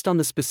 based on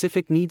the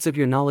specific needs of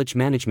your knowledge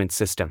management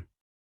system.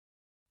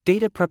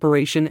 Data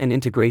preparation and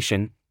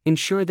integration.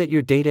 Ensure that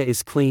your data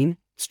is clean,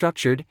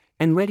 structured,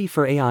 and ready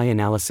for AI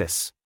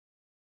analysis.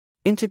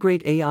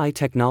 Integrate AI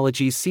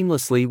technologies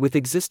seamlessly with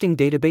existing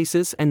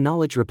databases and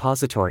knowledge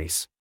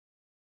repositories.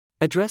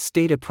 Address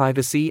data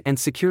privacy and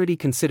security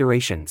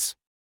considerations.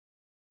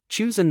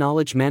 Choose a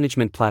knowledge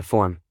management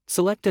platform.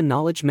 Select a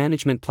knowledge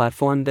management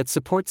platform that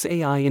supports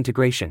AI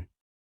integration.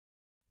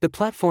 The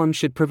platform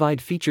should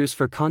provide features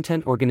for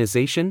content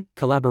organization,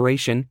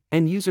 collaboration,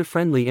 and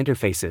user-friendly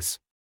interfaces.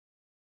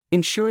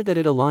 Ensure that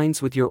it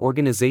aligns with your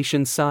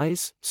organization's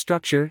size,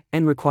 structure,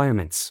 and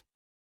requirements.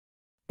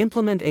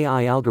 Implement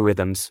AI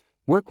algorithms.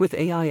 Work with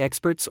AI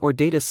experts or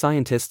data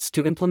scientists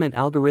to implement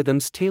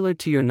algorithms tailored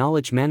to your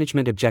knowledge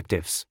management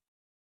objectives.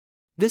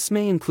 This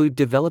may include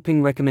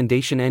developing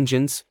recommendation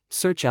engines,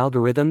 search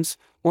algorithms,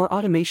 or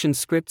automation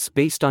scripts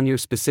based on your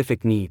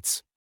specific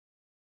needs.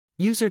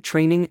 User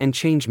training and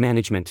change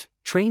management.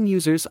 Train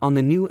users on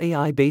the new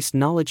AI-based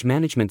knowledge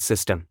management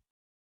system.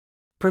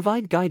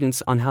 Provide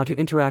guidance on how to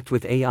interact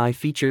with AI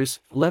features,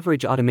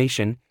 leverage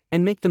automation,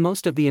 and make the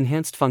most of the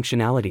enhanced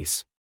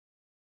functionalities.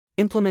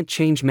 Implement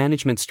change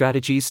management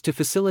strategies to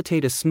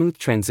facilitate a smooth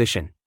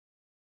transition.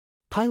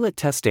 Pilot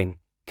testing.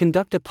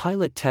 Conduct a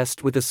pilot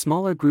test with a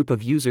smaller group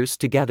of users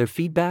to gather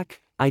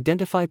feedback,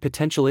 identify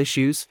potential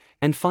issues,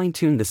 and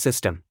fine-tune the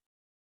system.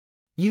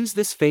 Use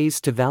this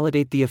phase to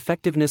validate the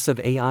effectiveness of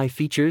AI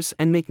features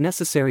and make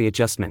necessary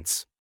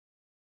adjustments.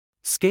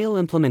 Scale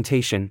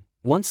implementation.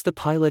 Once the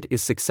pilot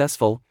is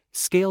successful,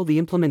 scale the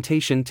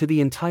implementation to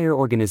the entire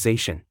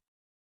organization.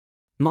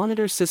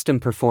 Monitor system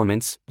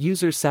performance,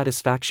 user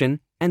satisfaction,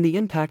 and the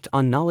impact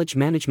on knowledge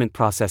management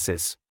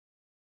processes.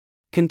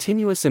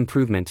 Continuous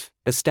improvement.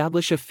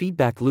 Establish a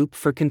feedback loop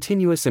for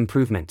continuous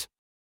improvement.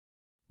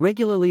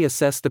 Regularly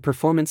assess the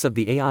performance of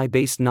the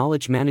AI-based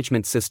knowledge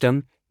management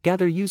system,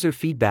 gather user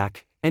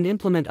feedback, and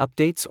implement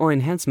updates or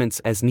enhancements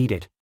as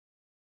needed.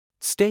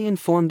 Stay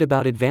informed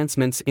about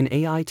advancements in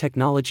AI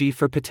technology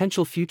for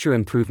potential future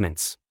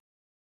improvements.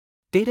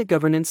 Data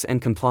governance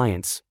and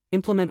compliance.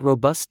 Implement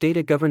robust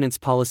data governance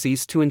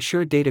policies to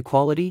ensure data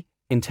quality,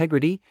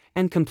 integrity,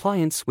 and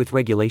compliance with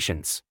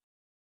regulations.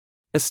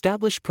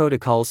 Establish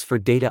protocols for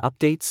data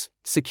updates,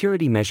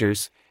 security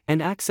measures,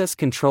 and access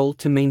control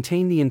to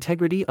maintain the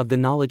integrity of the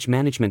knowledge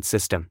management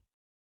system.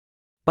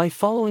 By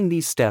following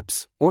these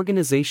steps,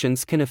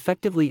 organizations can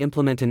effectively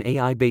implement an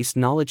AI-based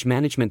knowledge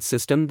management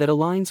system that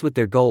aligns with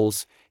their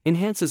goals,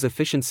 enhances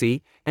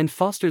efficiency, and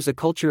fosters a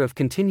culture of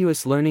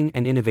continuous learning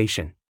and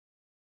innovation.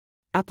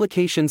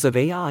 Applications of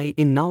AI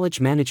in knowledge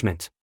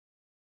management.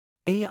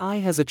 AI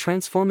has a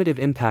transformative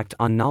impact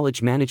on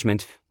knowledge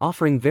management,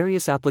 offering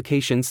various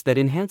applications that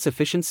enhance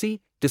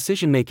efficiency,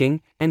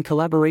 decision-making, and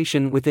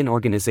collaboration within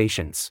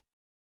organizations.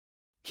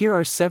 Here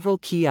are several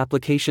key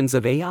applications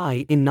of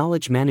AI in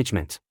knowledge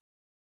management.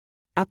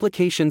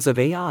 Applications of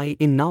AI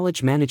in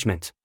knowledge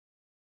management.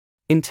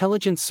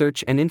 Intelligent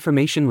search and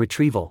information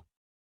retrieval.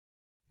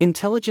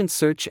 Intelligent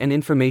search and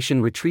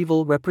information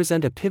retrieval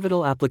represent a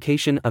pivotal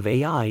application of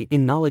AI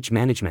in knowledge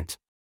management.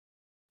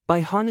 By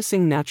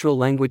harnessing natural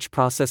language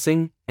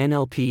processing,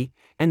 NLP,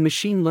 and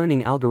machine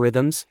learning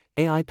algorithms,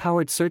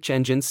 AI-powered search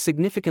engines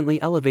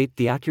significantly elevate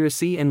the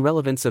accuracy and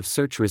relevance of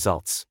search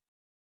results.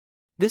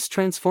 This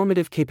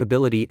transformative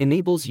capability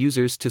enables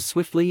users to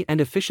swiftly and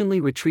efficiently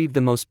retrieve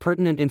the most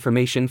pertinent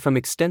information from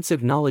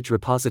extensive knowledge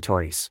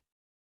repositories.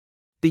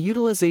 The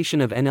utilization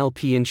of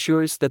NLP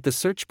ensures that the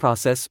search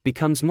process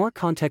becomes more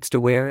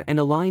context-aware and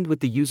aligned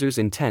with the user's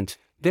intent,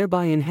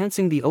 thereby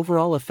enhancing the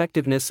overall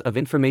effectiveness of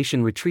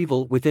information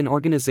retrieval within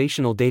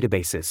organizational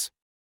databases.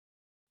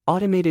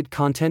 Automated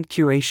content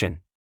curation.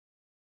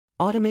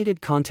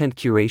 Automated content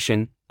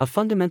curation, a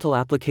fundamental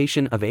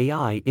application of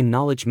AI in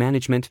knowledge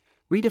management,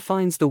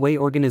 redefines the way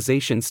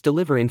organizations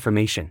deliver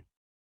information.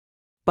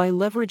 By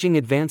leveraging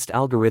advanced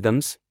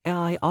algorithms,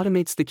 AI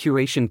automates the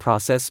curation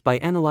process by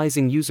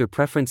analyzing user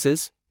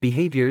preferences,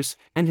 behaviors,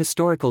 and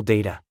historical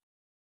data.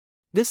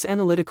 This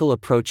analytical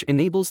approach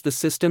enables the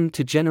system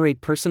to generate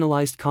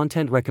personalized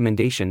content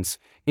recommendations,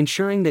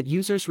 ensuring that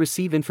users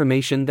receive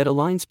information that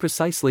aligns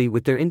precisely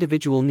with their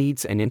individual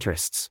needs and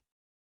interests.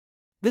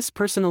 This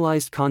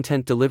personalized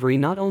content delivery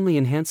not only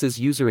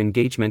enhances user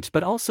engagement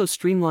but also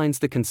streamlines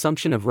the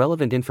consumption of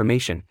relevant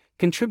information,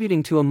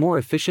 contributing to a more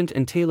efficient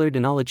and tailored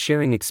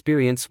knowledge-sharing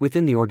experience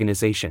within the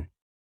organization.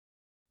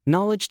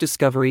 Knowledge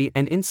discovery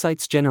and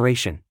insights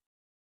generation.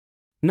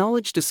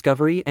 Knowledge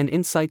discovery and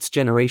insights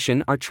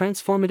generation are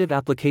transformative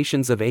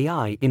applications of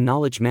AI in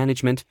knowledge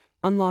management,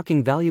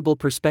 unlocking valuable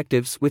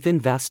perspectives within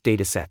vast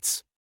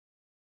datasets.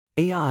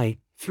 AI,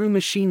 through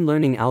machine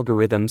learning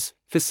algorithms,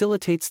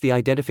 facilitates the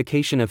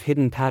identification of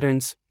hidden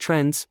patterns,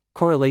 trends,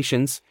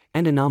 correlations,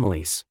 and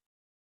anomalies.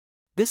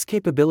 This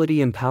capability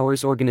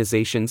empowers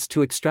organizations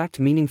to extract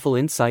meaningful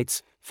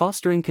insights,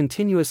 fostering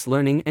continuous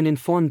learning and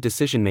informed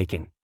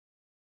decision-making.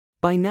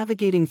 By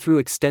navigating through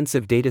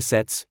extensive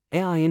datasets,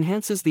 AI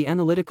enhances the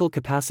analytical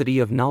capacity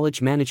of knowledge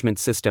management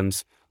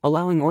systems,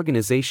 allowing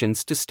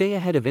organizations to stay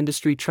ahead of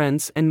industry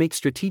trends and make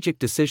strategic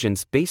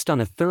decisions based on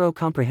a thorough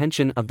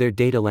comprehension of their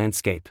data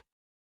landscape.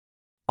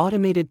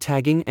 Automated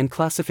tagging and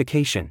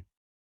classification.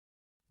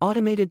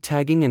 Automated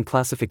tagging and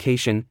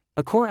classification,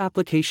 a core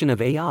application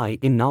of AI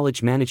in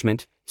knowledge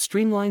management,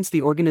 streamlines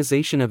the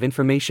organization of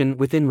information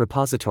within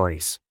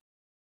repositories.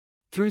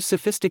 Through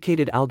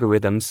sophisticated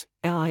algorithms,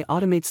 AI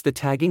automates the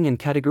tagging and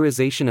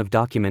categorization of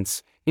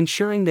documents,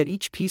 ensuring that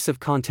each piece of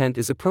content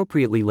is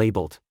appropriately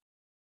labeled.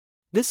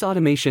 This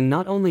automation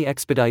not only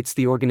expedites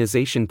the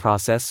organization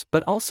process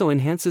but also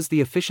enhances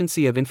the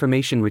efficiency of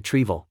information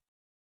retrieval.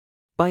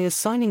 By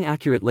assigning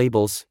accurate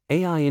labels,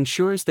 AI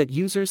ensures that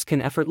users can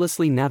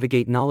effortlessly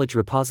navigate knowledge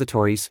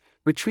repositories,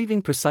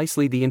 retrieving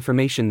precisely the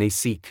information they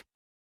seek.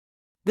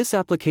 This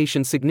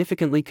application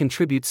significantly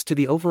contributes to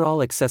the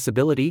overall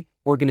accessibility,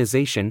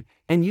 organization,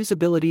 and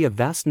usability of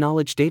vast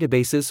knowledge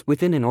databases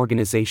within an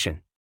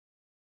organization.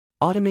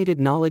 Automated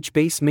knowledge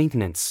base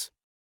maintenance.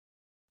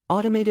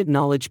 Automated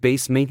knowledge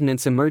base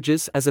maintenance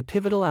emerges as a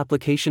pivotal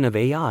application of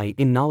AI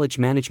in knowledge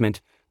management,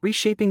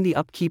 reshaping the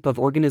upkeep of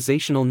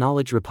organizational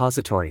knowledge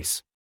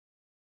repositories.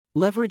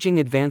 Leveraging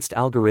advanced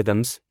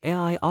algorithms,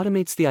 AI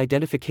automates the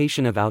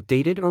identification of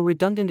outdated or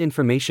redundant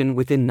information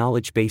within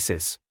knowledge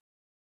bases.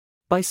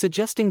 By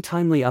suggesting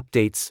timely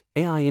updates,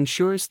 AI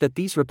ensures that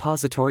these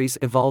repositories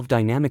evolve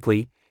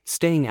dynamically,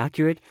 staying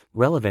accurate,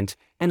 relevant,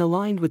 and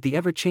aligned with the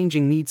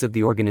ever-changing needs of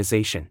the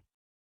organization.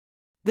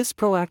 This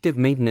proactive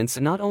maintenance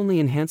not only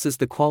enhances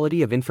the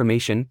quality of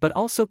information but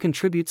also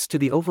contributes to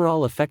the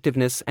overall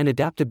effectiveness and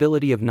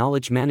adaptability of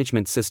knowledge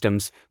management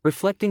systems,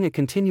 reflecting a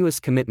continuous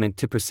commitment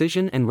to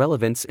precision and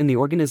relevance in the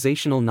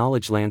organizational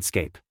knowledge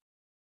landscape.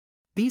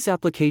 These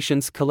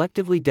applications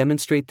collectively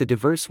demonstrate the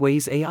diverse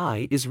ways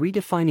AI is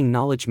redefining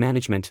knowledge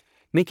management,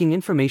 making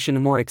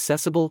information more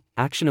accessible,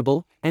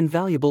 actionable, and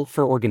valuable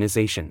for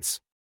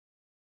organizations.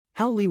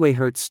 How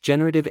LeewayHertz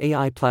generative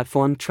AI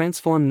platform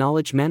transform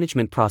knowledge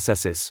management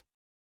processes.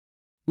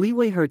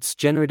 LeewayHertz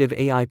generative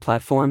AI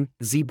platform,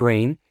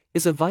 ZBrain,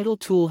 is a vital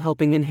tool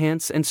helping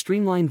enhance and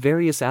streamline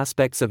various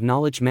aspects of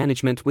knowledge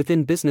management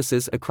within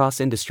businesses across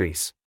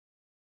industries.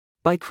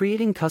 By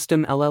creating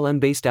custom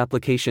LLM-based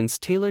applications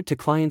tailored to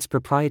clients'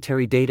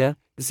 proprietary data,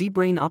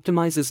 ZBrain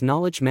optimizes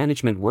knowledge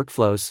management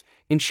workflows,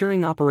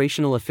 ensuring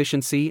operational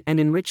efficiency and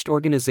enriched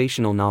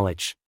organizational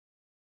knowledge.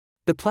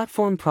 The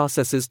platform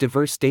processes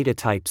diverse data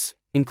types,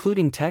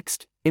 including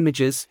text,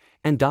 images,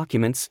 and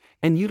documents,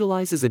 and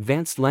utilizes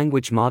advanced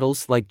language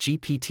models like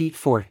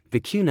GPT-4,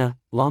 Vicuna,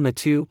 Llama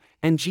 2,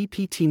 and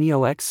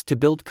GPT-NeoX to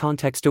build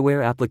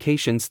context-aware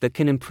applications that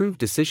can improve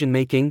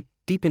decision-making,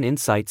 deepen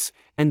insights,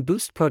 and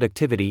boost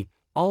productivity,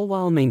 all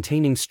while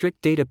maintaining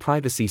strict data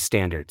privacy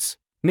standards,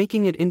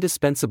 making it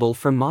indispensable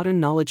for modern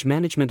knowledge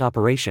management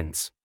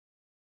operations.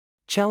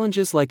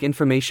 Challenges like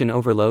information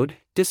overload,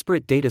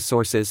 disparate data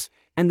sources,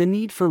 and the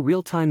need for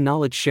real-time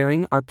knowledge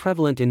sharing are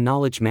prevalent in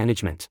knowledge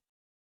management.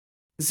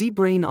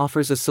 ZBrain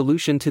offers a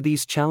solution to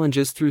these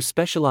challenges through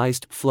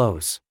specialized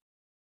flows.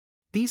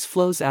 These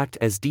flows act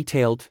as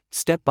detailed,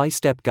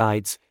 step-by-step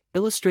guides,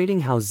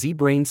 illustrating how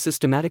ZBrain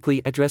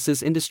systematically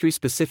addresses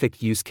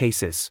industry-specific use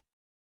cases.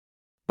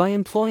 By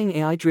employing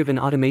AI-driven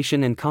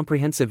automation and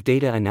comprehensive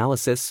data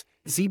analysis,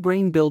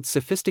 ZBrain builds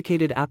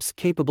sophisticated apps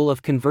capable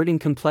of converting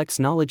complex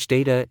knowledge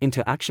data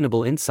into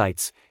actionable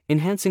insights,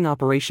 enhancing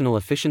operational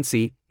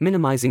efficiency,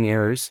 minimizing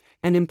errors,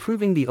 and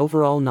improving the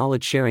overall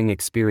knowledge-sharing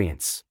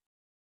experience.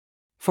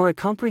 For a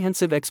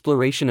comprehensive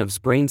exploration of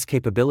ZBrain's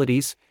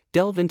capabilities,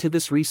 delve into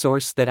this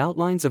resource that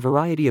outlines a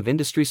variety of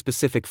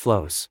industry-specific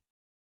flows.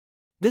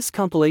 This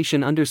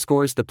compilation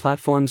underscores the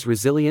platform's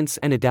resilience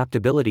and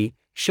adaptability,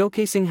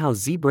 showcasing how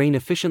ZBrain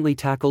efficiently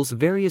tackles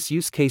various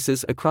use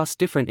cases across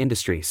different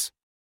industries.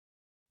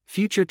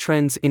 Future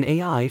trends in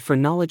AI for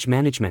knowledge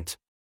management.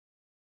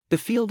 The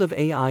field of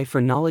AI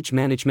for knowledge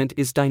management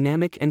is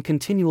dynamic and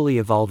continually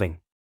evolving.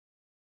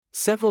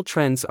 Several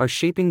trends are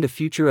shaping the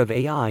future of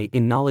AI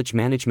in knowledge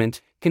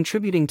management,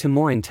 contributing to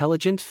more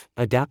intelligent,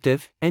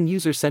 adaptive, and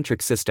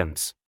user-centric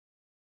systems.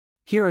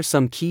 Here are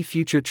some key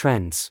future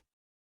trends.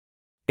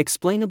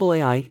 Explainable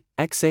AI,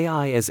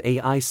 XAI. As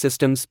AI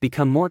systems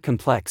become more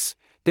complex,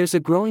 there's a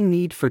growing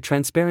need for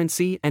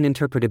transparency and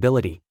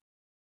interpretability.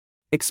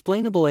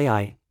 Explainable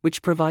AI,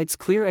 which provides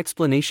clear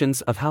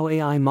explanations of how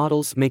AI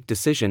models make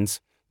decisions,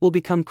 will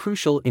become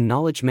crucial in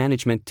knowledge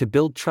management to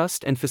build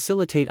trust and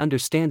facilitate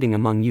understanding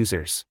among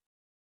users.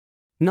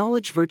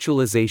 Knowledge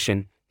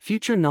virtualization.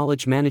 Future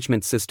knowledge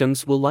management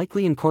systems will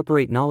likely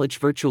incorporate knowledge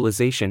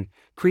virtualization,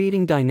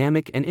 creating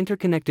dynamic and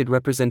interconnected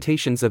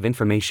representations of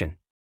information.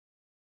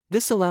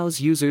 This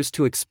allows users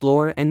to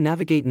explore and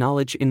navigate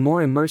knowledge in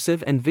more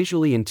immersive and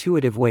visually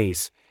intuitive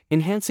ways,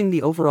 enhancing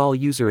the overall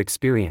user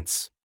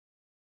experience.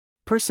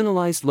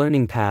 Personalized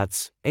learning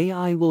paths.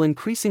 AI will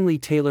increasingly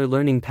tailor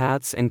learning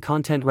paths and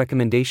content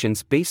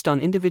recommendations based on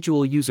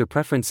individual user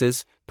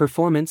preferences,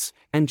 performance,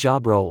 and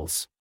job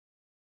roles.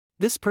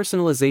 This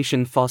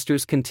personalization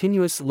fosters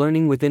continuous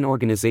learning within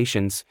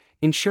organizations,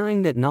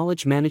 ensuring that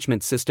knowledge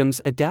management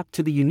systems adapt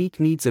to the unique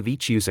needs of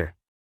each user.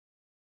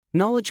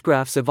 Knowledge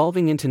graphs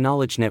evolving into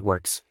knowledge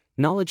networks.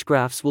 Knowledge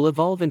graphs will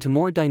evolve into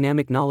more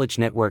dynamic knowledge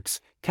networks,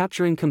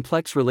 capturing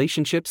complex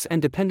relationships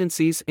and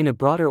dependencies in a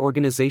broader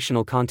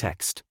organizational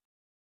context.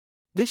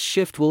 This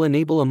shift will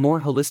enable a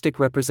more holistic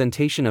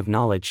representation of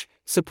knowledge,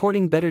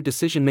 supporting better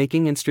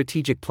decision-making and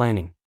strategic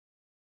planning.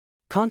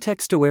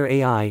 Context-aware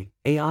AI.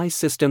 AI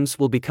systems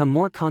will become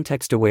more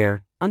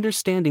context-aware,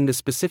 understanding the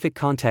specific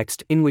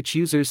context in which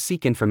users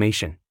seek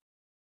information.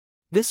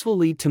 This will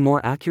lead to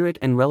more accurate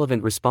and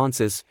relevant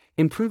responses,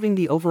 improving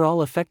the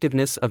overall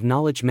effectiveness of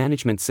knowledge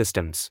management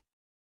systems.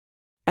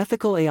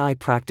 Ethical AI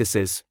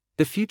practices.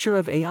 The future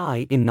of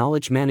AI in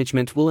knowledge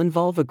management will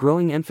involve a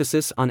growing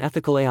emphasis on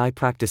ethical AI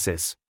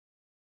practices.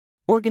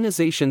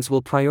 Organizations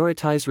will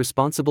prioritize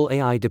responsible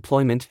AI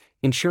deployment,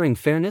 ensuring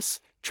fairness,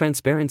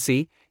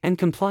 transparency, and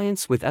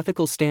compliance with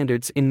ethical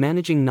standards in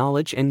managing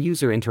knowledge and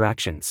user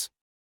interactions.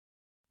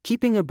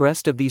 Keeping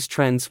abreast of these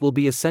trends will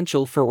be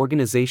essential for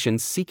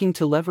organizations seeking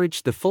to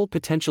leverage the full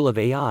potential of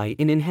AI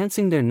in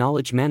enhancing their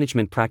knowledge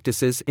management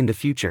practices in the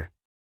future.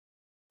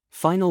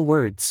 Final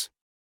words.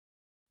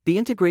 The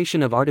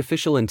integration of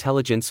artificial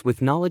intelligence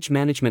with knowledge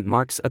management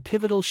marks a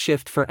pivotal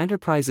shift for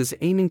enterprises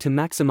aiming to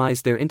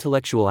maximize their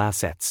intellectual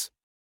assets.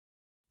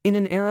 In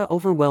an era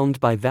overwhelmed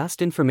by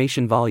vast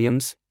information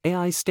volumes,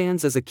 AI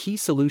stands as a key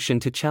solution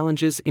to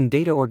challenges in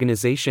data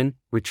organization,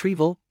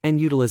 retrieval, and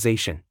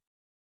utilization.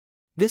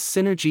 This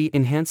synergy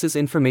enhances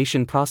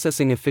information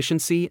processing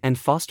efficiency and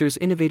fosters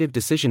innovative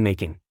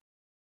decision-making.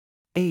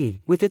 AI,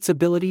 with its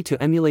ability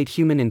to emulate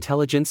human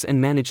intelligence and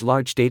manage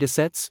large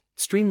datasets,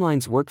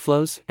 streamlines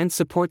workflows and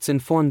supports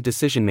informed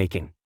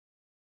decision-making.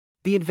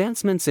 The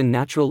advancements in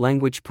natural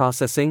language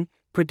processing,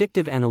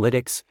 predictive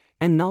analytics,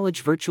 and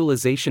knowledge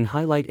virtualization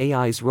highlight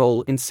AI's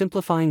role in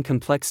simplifying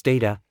complex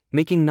data,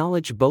 making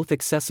knowledge both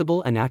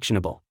accessible and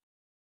actionable.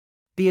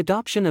 The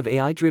adoption of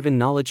AI-driven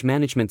knowledge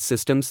management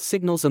systems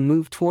signals a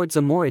move towards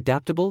a more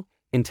adaptable,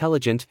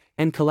 intelligent,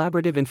 and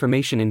collaborative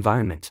information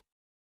environment.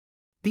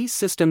 These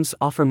systems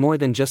offer more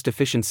than just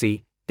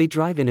efficiency, they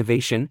drive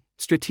innovation,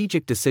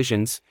 strategic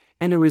decisions,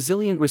 and a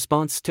resilient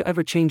response to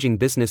ever-changing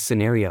business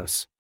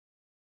scenarios.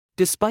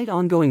 Despite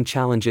ongoing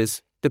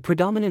challenges, the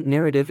predominant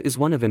narrative is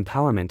one of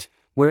empowerment,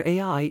 where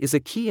AI is a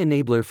key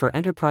enabler for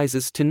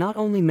enterprises to not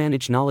only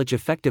manage knowledge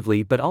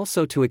effectively but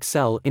also to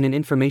excel in an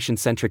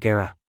information-centric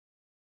era.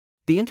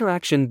 The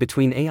interaction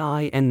between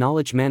AI and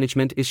knowledge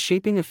management is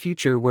shaping a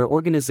future where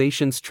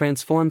organizations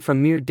transform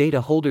from mere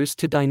data holders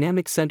to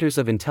dynamic centers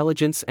of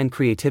intelligence and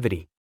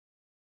creativity.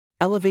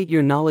 Elevate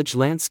your knowledge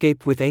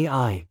landscape with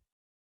AI.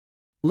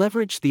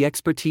 Leverage the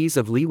expertise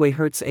of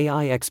LeewayHertz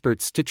AI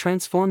experts to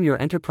transform your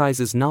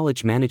enterprise's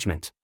knowledge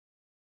management.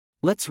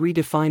 Let's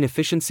redefine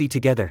efficiency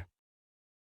together.